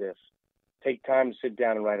after this. Take time to sit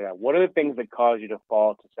down and write it out. What are the things that cause you to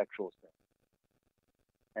fall to sexual sin?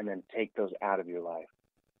 And then take those out of your life.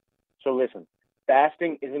 So listen,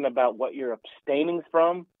 fasting isn't about what you're abstaining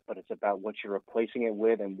from, but it's about what you're replacing it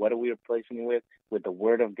with. And what are we replacing it with? With the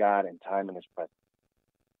Word of God and time in His presence.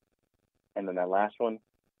 And then that last one,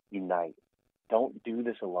 unite. Don't do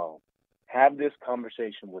this alone. Have this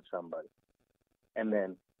conversation with somebody. And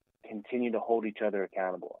then continue to hold each other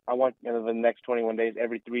accountable. I want, the next 21 days,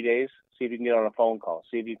 every 3 days, see if you can get on a phone call.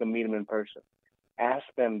 See if you can meet them in person. Ask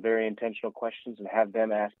them very intentional questions and have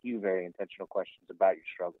them ask you very intentional questions about your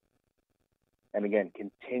struggle. And again,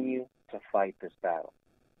 continue to fight this battle.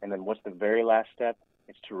 And then what's the very last step?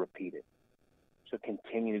 It's to repeat it. So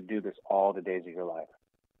continue to do this all the days of your life.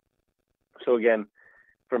 So again,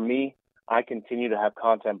 for me, I continue to have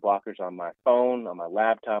content blockers on my phone, on my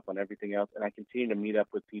laptop, on everything else, and I continue to meet up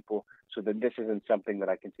with people so that this isn't something that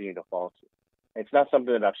I continue to fall to. It's not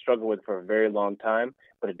something that I've struggled with for a very long time,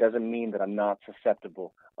 but it doesn't mean that I'm not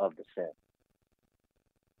susceptible of the sin.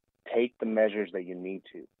 Take the measures that you need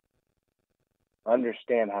to.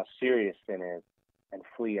 Understand how serious sin is and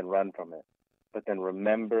flee and run from it. But then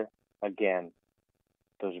remember, again,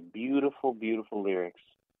 those beautiful, beautiful lyrics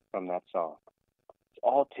from that song. It's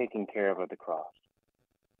all taken care of at the cross.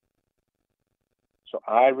 So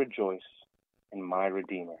I rejoice in my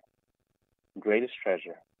Redeemer, greatest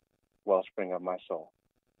treasure, wellspring of my soul.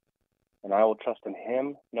 And I will trust in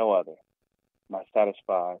him, no other. My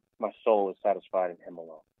soul is satisfied in him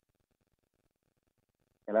alone.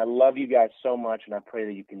 And I love you guys so much, and I pray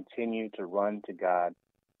that you continue to run to God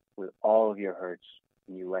with all of your hurts,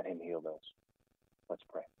 and you let him heal those. Let's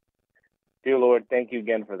pray. Dear Lord, thank you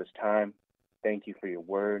again for this time. Thank you for your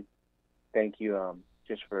word. Thank you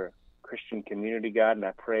just for Christian community, God, and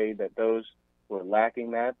I pray that those who are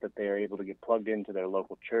lacking that they are able to get plugged into their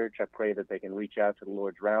local church. I pray that they can reach out to the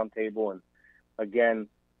Lord's Roundtable and, again,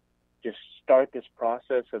 just start this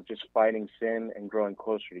process of just fighting sin and growing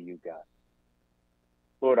closer to you, God.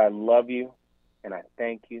 Lord, I love you, and I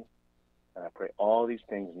thank you, and I pray all these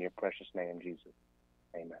things in your precious name, Jesus.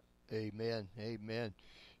 Amen. Amen. Amen.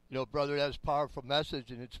 You know, brother, that's a powerful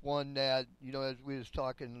message, and it's one that, as we was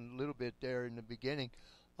talking a little bit there in the beginning,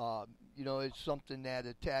 it's something that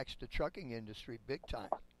attacks the trucking industry big time.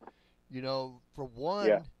 For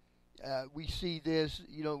one, we see this,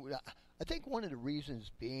 I think one of the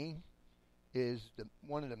reasons being is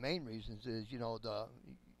one of the main reasons is,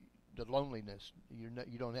 the loneliness.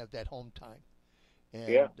 You don't have that home time, and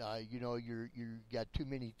you got too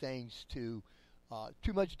many things too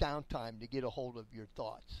much downtime to get a hold of your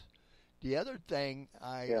thoughts. The other thing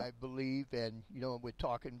I believe, and we're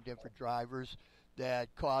talking to different drivers,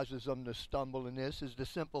 that causes them to stumble in this is the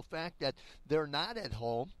simple fact that they're not at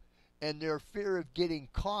home, and their fear of getting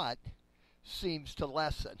caught seems to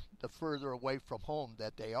lessen the further away from home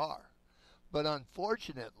that they are. But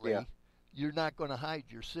unfortunately, you're not going to hide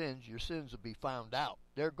your sins. Your sins will be found out.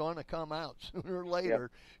 They're going to come out sooner or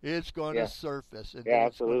later. It's going to surface, and then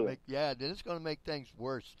absolutely. then it's going to make things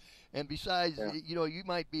worse. And besides, you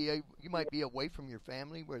might be away from your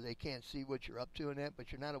family where they can't see what you're up to and that,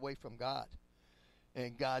 but you're not away from God,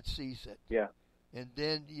 and God sees it. Yeah. And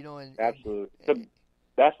then absolutely.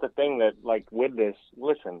 That's the thing that, like, with this,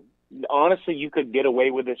 listen, honestly, you could get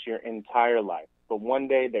away with this your entire life, but one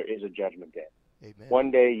day there is a judgment day. Amen.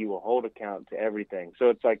 One day you will hold account to everything. So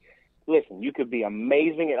it's like, listen, you could be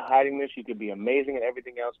amazing at hiding this. You could be amazing at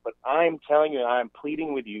everything else. But I'm telling you, I'm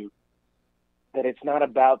pleading with you that it's not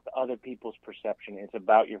about other people's perception. It's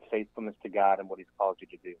about your faithfulness to God and what he's called you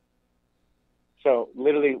to do. So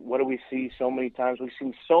literally, what do we see so many times? We've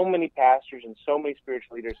seen so many pastors and so many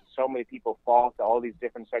spiritual leaders and so many people fall to all these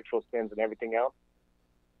different sexual sins and everything else.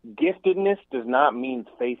 Giftedness does not mean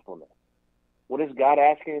faithfulness. What is God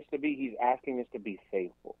asking us to be? He's asking us to be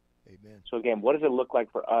faithful. Amen. So again, what does it look like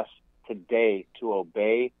for us today to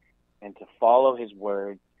obey and to follow his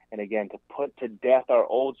word, and again, to put to death our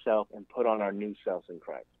old self and put on our new self in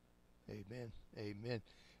Christ? Amen. Amen.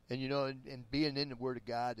 And, and being in the Word of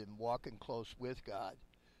God and walking close with God,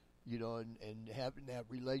 and having that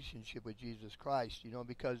relationship with Jesus Christ,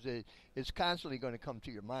 because it's constantly going to come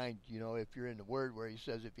to your mind, if you're in the Word where he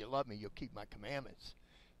says, if you love me, you'll keep my commandments.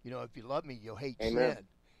 If you love me, you'll hate Amen. sin.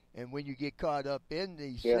 And when you get caught up in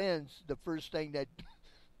these sins, the first thing that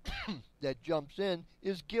that jumps in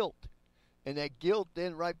is guilt. And that guilt,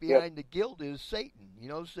 then right behind the guilt is Satan.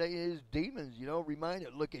 Satan is demons, remind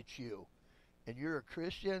it, look at you. And you're a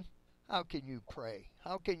Christian, how can you pray?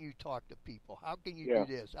 How can you talk to people? How can you do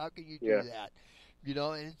this? How can you do that?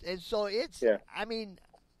 And so it's, I mean,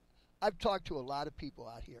 I've talked to a lot of people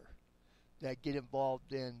out here that get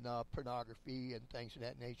involved in pornography and things of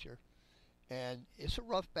that nature. And it's a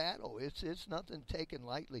rough battle. It's nothing taken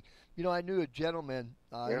lightly. I knew a gentleman,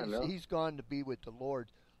 he's gone to be with the Lord.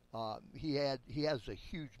 He has a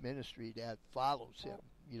huge ministry that follows him,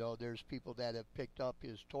 There's people that have picked up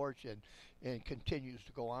his torch and continues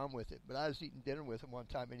to go on with it. But I was eating dinner with him one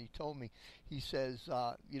time, and he told me, he says,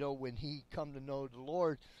 when he come to know the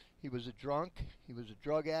Lord, he was a drunk, he was a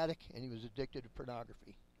drug addict, and he was addicted to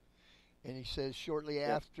pornography. And he says shortly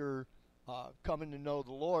after coming to know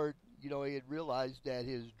the Lord, he had realized that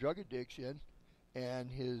his drug addiction and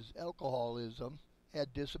his alcoholism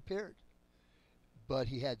had disappeared. But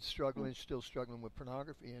he had still struggling with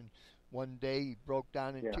pornography. And one day he broke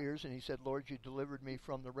down in tears and he said, Lord, you delivered me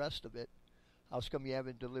from the rest of it. How come you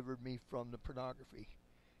haven't delivered me from the pornography?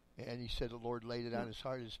 And he said the Lord laid it on his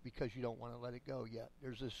heart. It's because you don't want to let it go yet.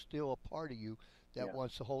 There's still a part of you that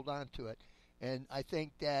wants to hold on to it. And I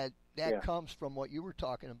think that comes from what you were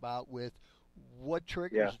talking about with what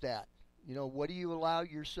triggers that. What do you allow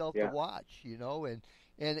yourself to watch? And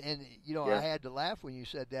I had to laugh when you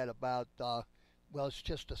said that about, it's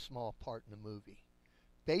just a small part in the movie.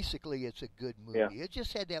 Basically, it's a good movie. Yeah. It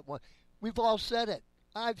just had that one. We've all said it.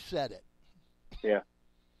 I've said it. Yeah.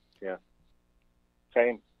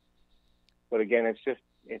 Same. But again,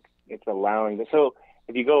 it's allowing. So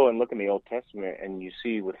if you go and look in the Old Testament and you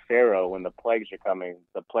see with Pharaoh, when the plagues are coming,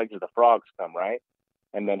 the plagues of the frogs come, right?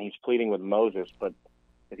 And then he's pleading with Moses. But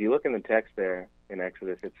if you look in the text there in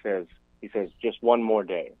Exodus, he says, just one more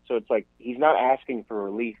day. So it's like he's not asking for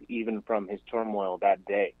relief even from his turmoil that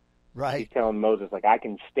day. Right. He's telling Moses, I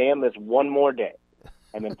can stand this one more day,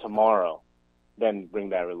 and then tomorrow, then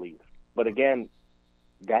bring that relief. But again,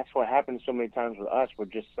 that's what happens so many times with us. We're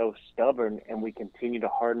just so stubborn, and we continue to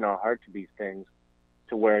harden our heart to these things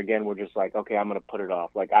to where, again, we're just like, okay, I'm going to put it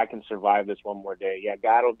off. I can survive this one more day. Yeah,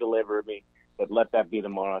 God will deliver me, but let that be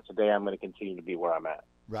tomorrow. Today I'm going to continue to be where I'm at.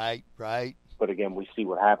 Right. But again, we see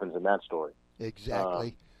what happens in that story.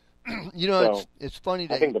 Exactly. So it's funny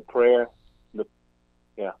that... I think the prayer...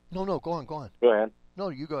 No, go on. Go ahead. No,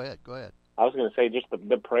 you go ahead. I was going to say just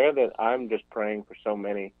the prayer that I'm just praying for so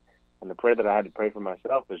many, and the prayer that I had to pray for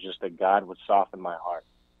myself is just that God would soften my heart.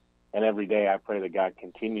 And every day I pray that God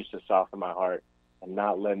continues to soften my heart and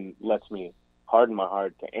not lets me harden my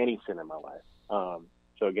heart to any sin in my life.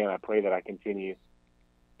 So again, I pray that I continue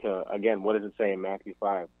to, again, what does it say in Matthew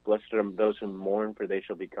 5? Blessed are those who mourn, for they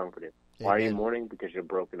shall be comforted. Amen. Why are you mourning? Because you're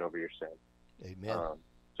broken over your sin. Amen.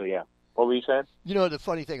 So yeah. What were you saying? The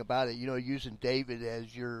funny thing about it, using David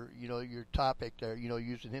as your topic there,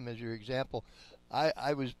 using him as your example,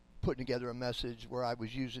 I was putting together a message where I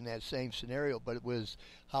was using that same scenario, but it was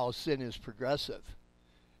how sin is progressive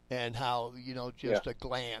and how, just a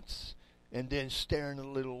glance and then staring a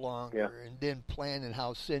little longer and then planning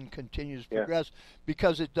how sin continues to progress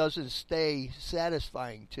because it doesn't stay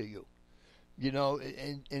satisfying to you.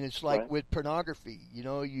 And it's like with pornography,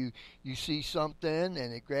 you see something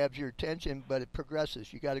and it grabs your attention, but it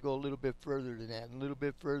progresses. You got to go a little bit further than that, and a little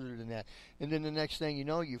bit further than that. And then the next thing you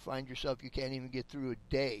know, you find yourself, you can't even get through a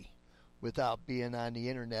day without being on the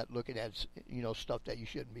internet looking at, stuff that you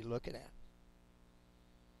shouldn't be looking at.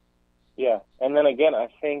 Yeah. And then again, I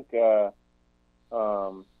think that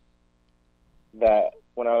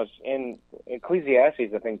when I was in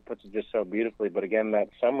Ecclesiastes, I think puts it just so beautifully. But again, that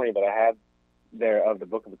summary that I had there of the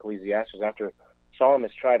book of Ecclesiastes, after Solomon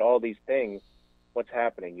has tried all these things, what's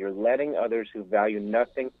happening? You're letting others who value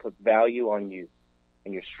nothing put value on you,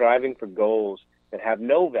 and you're striving for goals that have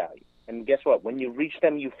no value. And guess what? When you reach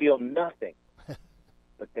them, you feel nothing.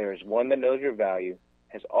 But there is one that knows your value,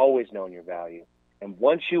 has always known your value. And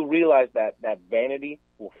once you realize that, that vanity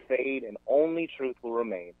will fade and only truth will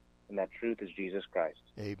remain, and that truth is Jesus Christ.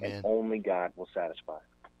 Amen. And only God will satisfy.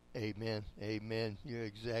 Amen. You're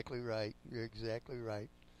exactly right.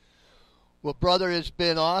 Well, brother, it's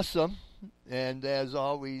been awesome. And as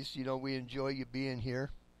always, we enjoy you being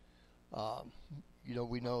here.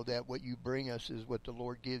 We know that what you bring us is what the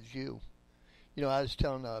Lord gives you. I was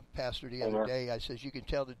telling a pastor the other day, I says, you can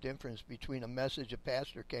tell the difference between a message a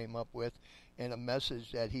pastor came up with and a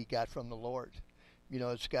message that he got from the Lord.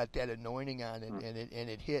 It's got that anointing on it, and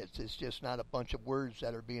it hits. It's just not a bunch of words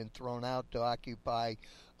that are being thrown out to occupy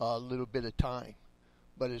a little bit of time.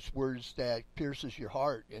 But it's words that pierces your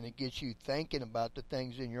heart, and it gets you thinking about the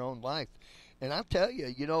things in your own life. And I'll tell you,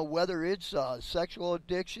 whether it's sexual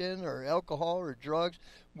addiction or alcohol or drugs,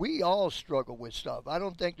 we all struggle with stuff. I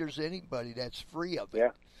don't think there's anybody that's free of it.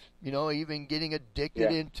 Yeah. Even getting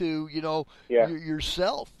addicted into,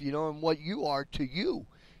 yourself, and what you are to you.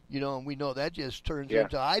 And we know that just turns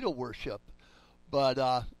into idol worship. But,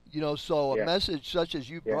 so a message such as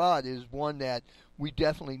you brought is one that we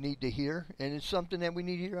definitely need to hear, and it's something that we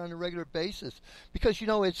need to hear on a regular basis. Because,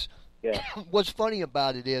 it's what's funny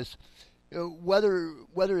about it is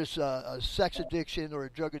whether it's a sex addiction or a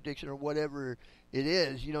drug addiction or whatever it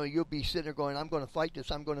is, you'll be sitting there going, I'm going to fight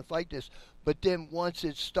this, I'm going to fight this. But then once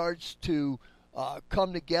it starts to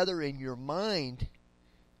come together in your mind,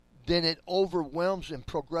 then it overwhelms and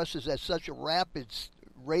progresses at such a rapid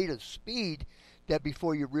rate of speed that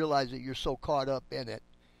before you realize it, you're so caught up in it.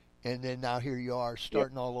 And then now here you are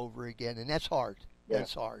starting all over again. And that's hard. Yeah.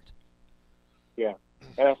 That's hard. Yeah.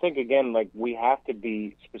 And I think, again, like, we have to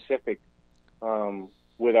be specific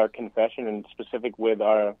with our confession and specific with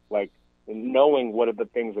our, like, knowing what are the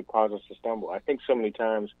things that cause us to stumble. I think so many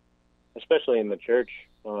times, especially in the church,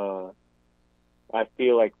 I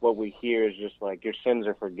feel like what we hear is just like, your sins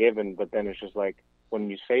are forgiven, but then it's just like, when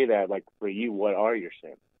you say that, like, for you, what are your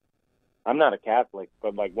sins? I'm not a Catholic,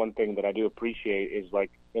 but, like, one thing that I do appreciate is,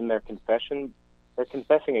 like, in their confession, they're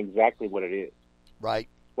confessing exactly what it is. Right.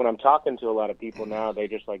 When I'm talking to a lot of people now, they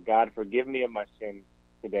just like, God, forgive me of my sins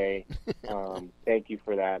today. Thank you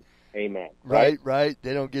for that. Amen. Right.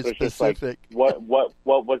 They don't get specific. Like, what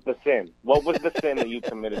was the sin? What was the sin that you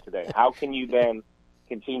committed today? How can you then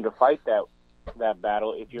continue to fight that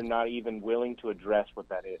battle if you're not even willing to address what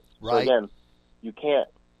that is? Right. So again, you can't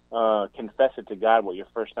confess it to God what you're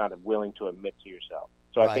first not willing to admit to yourself.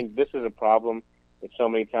 So I think this is a problem that so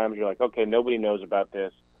many times you're like, okay, nobody knows about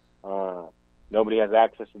this. Nobody has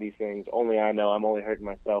access to these things. Only I know. I'm only hurting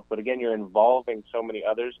myself. But again, you're involving so many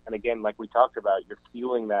others. And again, like we talked about, you're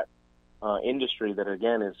fueling that industry that,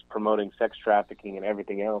 again, is promoting sex trafficking and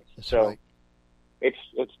everything else. That's so right. it's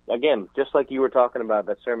again, just like you were talking about,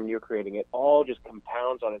 that sermon you're creating, it all just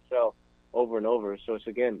compounds on itself over and over. So it's,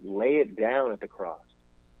 again, lay it down at the cross.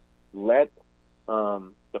 Let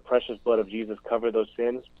the precious blood of Jesus cover those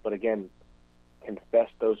sins. But again, confess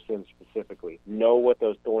those sins specifically. Know what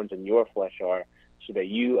those thorns in your flesh are so that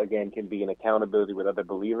you, again, can be in accountability with other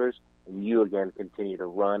believers, and you, again, continue to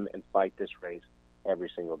run and fight this race every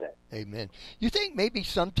single day. Amen. You think maybe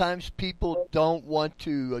sometimes people don't want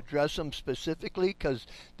to address them specifically because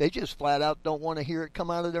they just flat out don't want to hear it come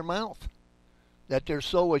out of their mouth? That they're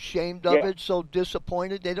so ashamed of it, so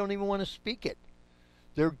disappointed, they don't even want to speak it.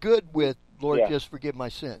 They're good with, Lord, just forgive my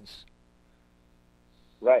sins.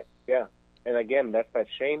 Right, yeah. And again, that's that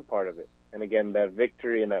shame part of it. And again, that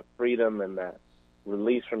victory and that freedom and that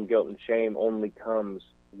release from guilt and shame only comes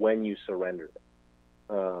when you surrender it.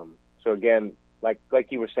 So again, like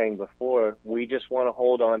you were saying before, we just want to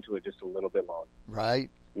hold on to it just a little bit longer. Right.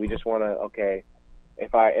 We just want to, I'll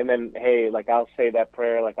say that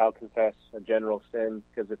prayer, like I'll confess a general sin,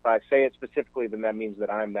 because if I say it specifically, then that means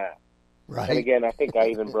that I'm that. Right. And again, I think I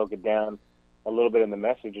even broke it down a little bit in the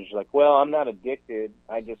message. It's like, well, I'm not addicted.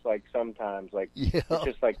 I just, like, sometimes, like, it's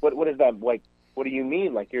just like, what is that? Like, what do you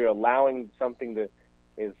mean? Like, you're allowing something that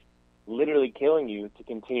is literally killing you to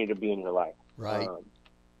continue to be in your life. Right.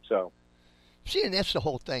 See, and that's the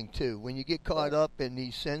whole thing, too. When you get caught up in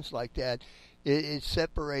these sins like that, it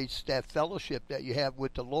separates that fellowship that you have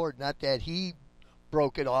with the Lord. Not that He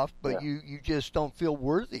broke it off, but you just don't feel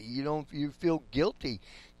worthy. You feel guilty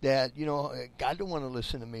that, God don't want to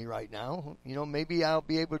listen to me right now. Maybe I'll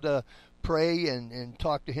be able to pray and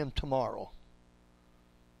talk to Him tomorrow.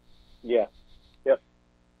 Yeah. Yep.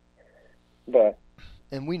 But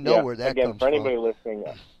and we know where that comes from. Again, for anybody listening,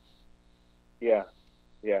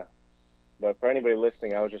 But for anybody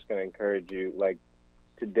listening, I was just going to encourage you, like,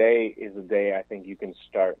 today is the day I think you can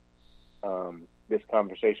start this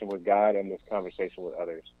conversation with God and this conversation with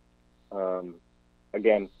others.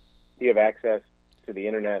 Again, if you have access to the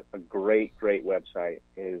internet, a great website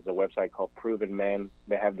is a website called Proven Men.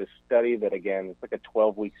 They have this study that, again, it's like a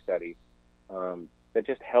 12-week study that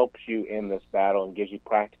just helps you in this battle and gives you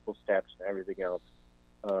practical steps and everything else.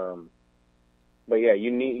 But yeah,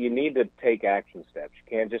 you need to take action steps.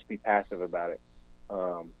 You can't just be passive about it.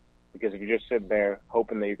 Because if you just sit there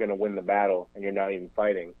hoping that you're going to win the battle and you're not even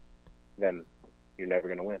fighting, then you're never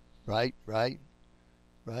going to win. Right.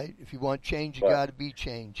 If you want change, you got to be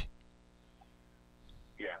change.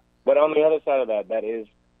 Yeah. But on the other side of that, that is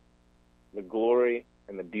the glory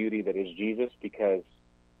and the beauty that is Jesus, because,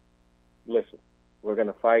 listen, we're going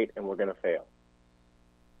to fight and we're going to fail.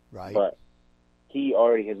 Right. But He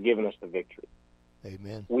already has given us the victory.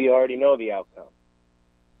 Amen. We already know the outcome.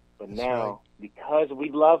 But That's now, right. because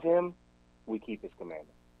we love Him, we keep His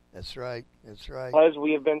commandments. That's right. Because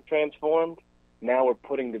we have been transformed, now we're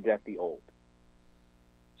putting to death the old.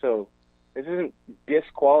 So this isn't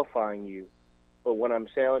disqualifying you, but what I'm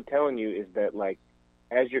telling you is that, like,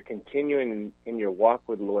 as you're continuing in your walk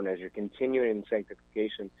with the Lord, and as you're continuing in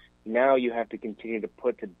sanctification, now you have to continue to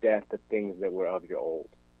put to death the things that were of your old.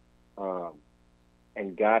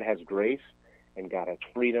 And God has grace, and God has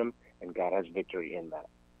freedom, and God has victory in that.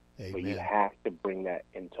 But you Amen. have to bring that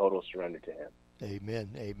in total surrender to Him.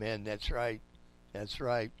 Amen. Amen. That's right. That's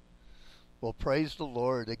right. Well, praise the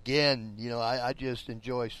Lord. Again, I just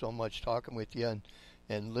enjoy so much talking with you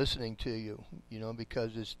and listening to you,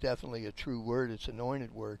 because it's definitely a true word. It's an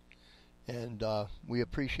anointed word. And we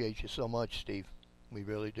appreciate you so much, Steve. We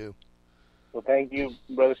really do. Well, thank you,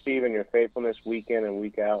 Brother Steve, and your faithfulness week in and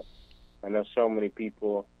week out. I know so many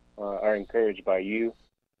people are encouraged by you.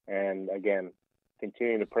 And again,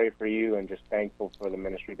 continuing to pray for you and just thankful for the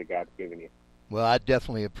ministry that God's given you. Well, I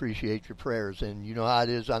definitely appreciate your prayers. And you know how it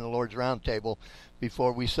is on the Lord's Roundtable.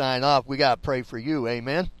 Before we sign off, we got to pray for you.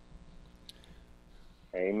 Amen?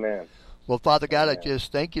 Amen. Well, Father God, Amen. I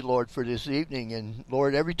just thank you, Lord, for this evening. And,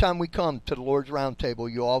 Lord, every time we come to the Lord's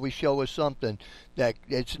Roundtable, you always show us something that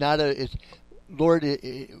it's not Lord,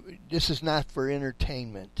 this is not for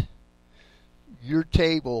entertainment. Your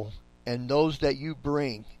table and those that you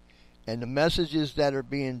bring and the messages that are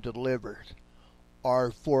being delivered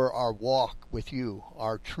are for our walk with you,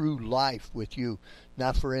 our true life with you,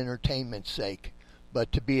 not for entertainment's sake,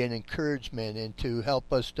 but to be an encouragement and to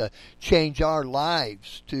help us to change our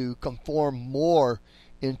lives to conform more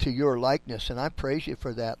into your likeness. And I praise you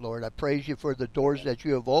for that, Lord. I praise you for the doors that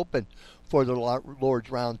you have opened for the Lord's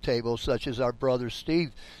Roundtable, such as our brother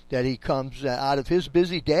Steve, that he comes out of his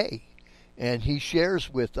busy day and he shares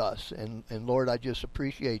with us. And Lord, I just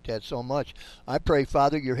appreciate that so much. I pray,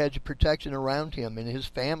 Father, your hedge of protection around him and his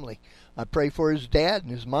family. I pray for his dad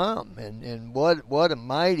and his mom. And what a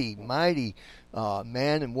mighty, mighty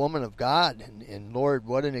man and woman of God. And Lord,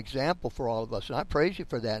 what an example for all of us. And I praise you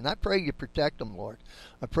for that. And I pray you protect them, Lord.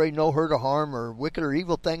 I pray no hurt or harm or wicked or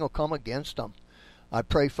evil thing will come against them. I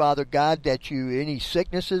pray, Father God, that any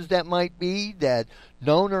sicknesses that might be, that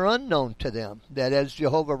known or unknown to them, that as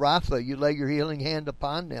Jehovah Rapha, you lay your healing hand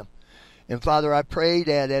upon them. And Father, I pray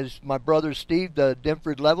that as my brother Steve, the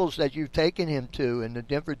different levels that you've taken him to and the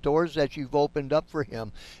different doors that you've opened up for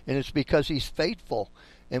him, and it's because he's faithful.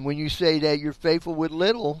 And when you say that you're faithful with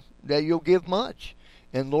little, that you'll give much.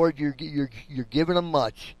 And Lord, you're giving him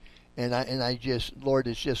much. And I just, Lord,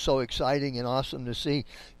 it's just so exciting and awesome to see.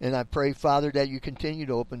 And I pray, Father, that you continue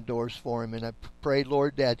to open doors for him. And I pray,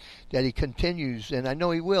 Lord, that he continues, and I know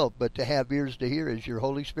he will, but to have ears to hear as your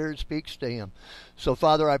Holy Spirit speaks to him. So,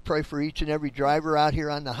 Father, I pray for each and every driver out here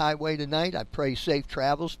on the highway tonight. I pray safe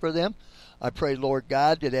travels for them. I pray, Lord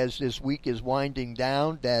God, that as this week is winding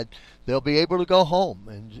down, that they'll be able to go home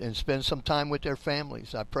and spend some time with their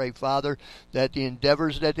families. I pray, Father, that the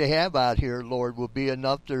endeavors that they have out here, Lord, will be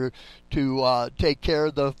enough to take care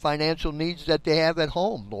of the financial needs that they have at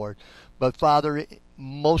home, Lord. But, Father,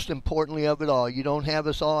 most importantly of it all, you don't have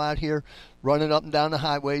us all out here running up and down the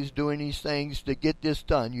highways doing these things to get this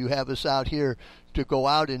done. You have us out here to go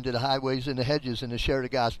out into the highways and the hedges and to share the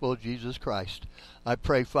gospel of Jesus Christ. I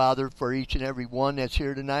pray, Father, for each and every one that's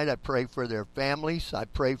here tonight. I pray for their families. I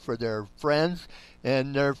pray for their friends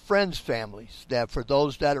and their friends' families, that for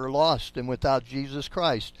those that are lost and without Jesus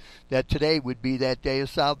Christ, that today would be that day of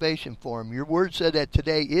salvation for them. Your word said that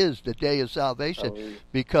today is the day of salvation,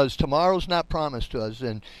 because tomorrow's not promised to us.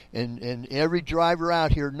 And every driver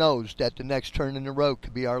out here knows that the next turn in the road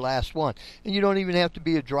could be our last one. And you don't even have to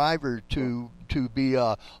be a driver to be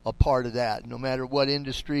a part of that, no matter what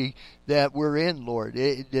industry that we're in, Lord.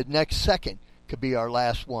 The next second could be our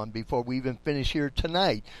last one before we even finish here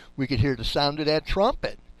tonight. We could hear the sound of that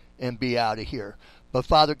trumpet and be out of here. But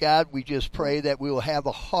Father God, we just pray that we will have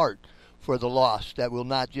a heart for the lost, that we'll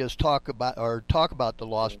not just talk about the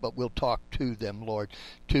lost, but we'll talk to them, Lord,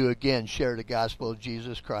 to again share the gospel of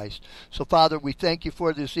Jesus Christ. So Father, we thank you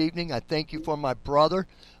for this evening. I thank you for my brother.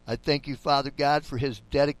 I thank you, Father God, for his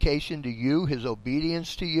dedication to you, his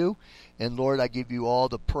obedience to you. And Lord, I give you all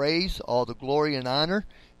the praise, all the glory and honor.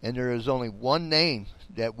 And there is only one name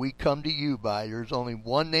that we come to you by. There's only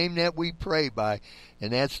one name that we pray by,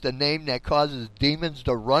 and that's the name that causes demons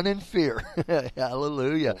to run in fear.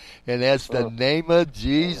 Hallelujah. And that's the name of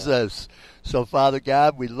Jesus. So, Father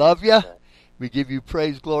God, we love you. We give you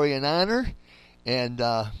praise, glory, and honor. And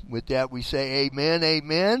with that, we say amen,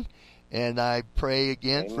 amen. And I pray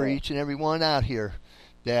again for each and every one out here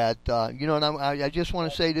that, and I just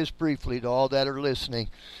want to say this briefly to all that are listening.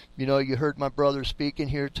 You heard my brother speaking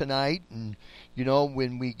here tonight, and,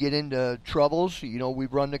 when we get into troubles, we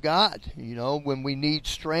run to God. When we need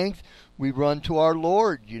strength, we run to our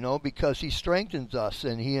Lord, because he strengthens us,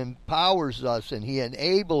 and he empowers us, and he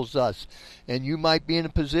enables us. And you might be in a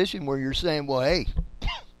position where you're saying, well, hey,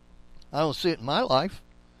 I don't see it in my life.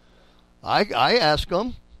 I ask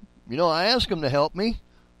him, I ask him to help me,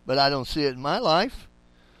 but I don't see it in my life.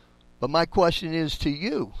 But my question is to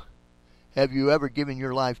you. Have you ever given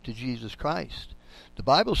your life to Jesus Christ? The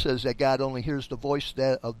Bible says that God only hears the voice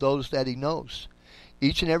of those that he knows.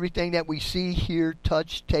 Each and everything that we see, hear,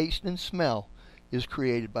 touch, taste, and smell is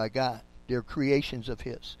created by God. They're creations of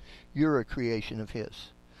his. You're a creation of his.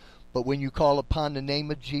 But when you call upon the name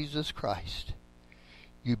of Jesus Christ,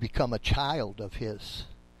 you become a child of his.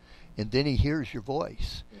 And then he hears your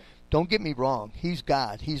voice. Don't get me wrong. He's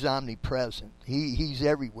God. He's omnipresent. He's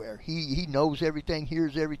everywhere. He knows everything,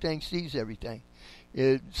 hears everything, sees everything.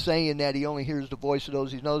 Saying that he only hears the voice of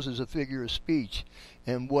those he knows is a figure of speech.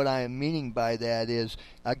 And what I am meaning by that is,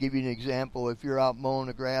 I'll give you an example. If you're out mowing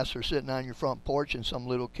the grass or sitting on your front porch and some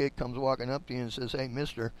little kid comes walking up to you and says, "Hey,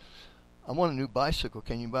 mister, I want a new bicycle.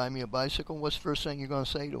 Can you buy me a bicycle?" What's the first thing you're going to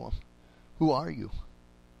say to him? Who are you?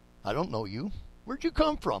 I don't know you. Where'd you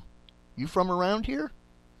come from? You from around here?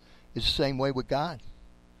 It's the same way with God.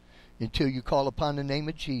 Until you call upon the name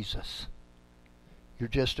of Jesus, you're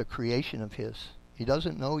just a creation of his. He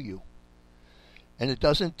doesn't know you. And it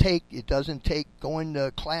doesn't take going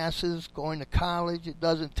to classes, going to college. It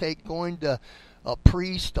doesn't take going to a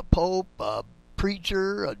priest, a pope, a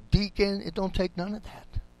preacher, a deacon. It don't take none of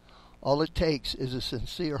that. All it takes is a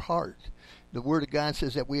sincere heart. The Word of God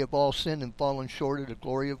says that we have all sinned and fallen short of the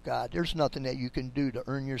glory of God. There's nothing that you can do to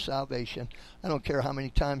earn your salvation. I don't care how many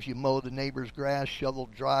times you mow the neighbor's grass, shovel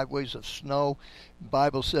driveways of snow. The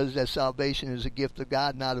Bible says that salvation is a gift of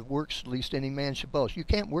God, not of works, lest any man should boast. You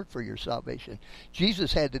can't work for your salvation.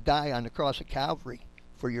 Jesus had to die on the cross of Calvary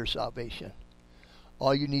for your salvation.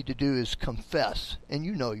 All you need to do is confess, and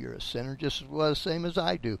you know you're a sinner just as well the same as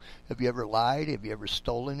I do. Have you ever lied? Have you ever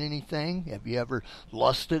stolen anything? Have you ever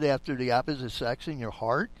lusted after the opposite sex in your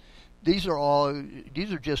heart? These are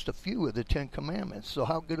just a few of the 10 Commandments. So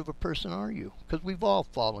how good of a person are you? Because we've all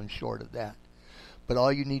fallen short of that. But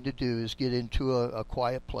all you need to do is get into a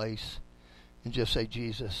quiet place and just say,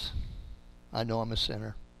 "Jesus, I know I'm a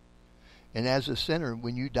sinner." And as a sinner,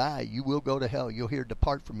 when you die, you will go to hell. You'll hear,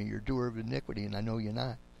 "Depart from me, you're doer of iniquity," and I know you're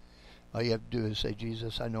not. All you have to do is say,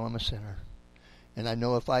 "Jesus, I know I'm a sinner. And I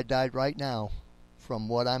know if I died right now, from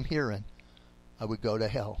what I'm hearing, I would go to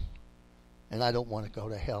hell. And I don't want to go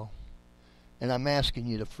to hell. And I'm asking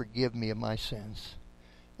you to forgive me of my sins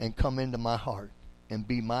and come into my heart and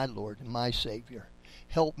be my Lord and my Savior.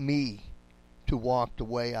 Help me to walk the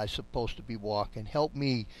way I'm supposed to be walking. Help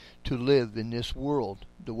me to live in this world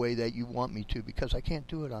the way that you want me to, because I can't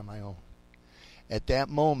do it on my own." At that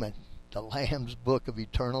moment, the Lamb's book of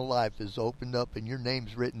eternal life is opened up and your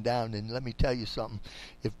name's written down. And let me tell you something.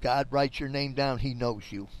 If God writes your name down, he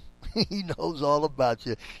knows you. He knows all about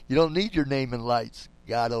you. You don't need your name in lights.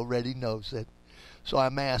 God already knows it. So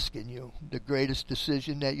I'm asking you, the greatest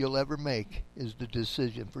decision that you'll ever make is the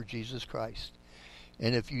decision for Jesus Christ.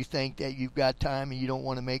 And if you think that you've got time and you don't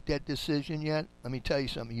want to make that decision yet, let me tell you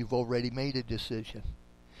something. You've already made a decision.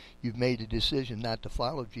 You've made a decision not to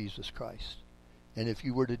follow Jesus Christ. And if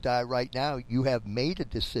you were to die right now, you have made a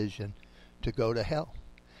decision to go to hell.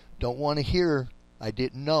 Don't want to hear, "I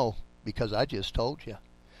didn't know," because I just told you.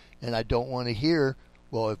 And I don't want to hear,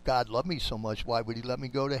 "Well, if God loved me so much, why would he let me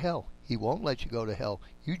go to hell?" He won't let you go to hell.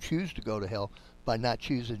 You choose to go to hell by not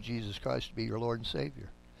choosing Jesus Christ to be your Lord and Savior.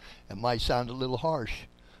 It might sound a little harsh,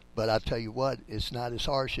 but I'll tell you what, it's not as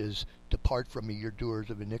harsh as "Depart from me, you doers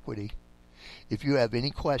of iniquity." If you have any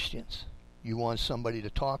questions, you want somebody to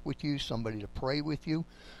talk with you, somebody to pray with you,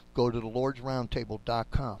 go to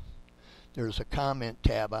thelordsroundtable.com. There's a comment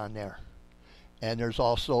tab on there. And there's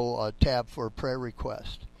also a tab for a prayer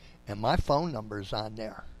request. And my phone number is on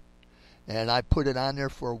there. And I put it on there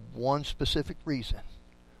for one specific reason,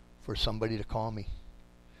 for somebody to call me.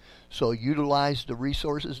 So utilize the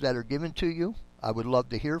resources that are given to you. I would love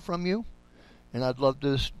to hear from you, and I'd love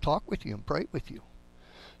to talk with you and pray with you.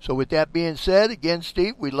 So with that being said, again,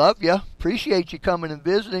 Steve, we love you. Appreciate you coming and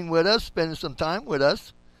visiting with us, spending some time with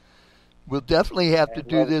us. We'll definitely have to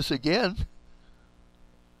do this again.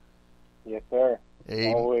 Yes, sir.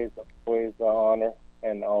 Amen. Always an honor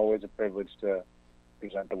and always a privilege to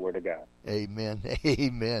present the Word of God. Amen.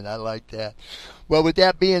 Amen. I like that. Well, with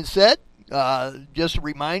that being said, just a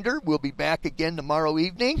reminder, we'll be back again tomorrow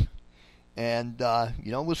evening. And,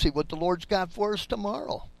 we'll see what the Lord's got for us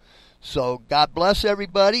tomorrow. So God bless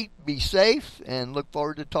everybody. Be safe and look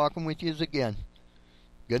forward to talking with you again.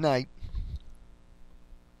 Good night.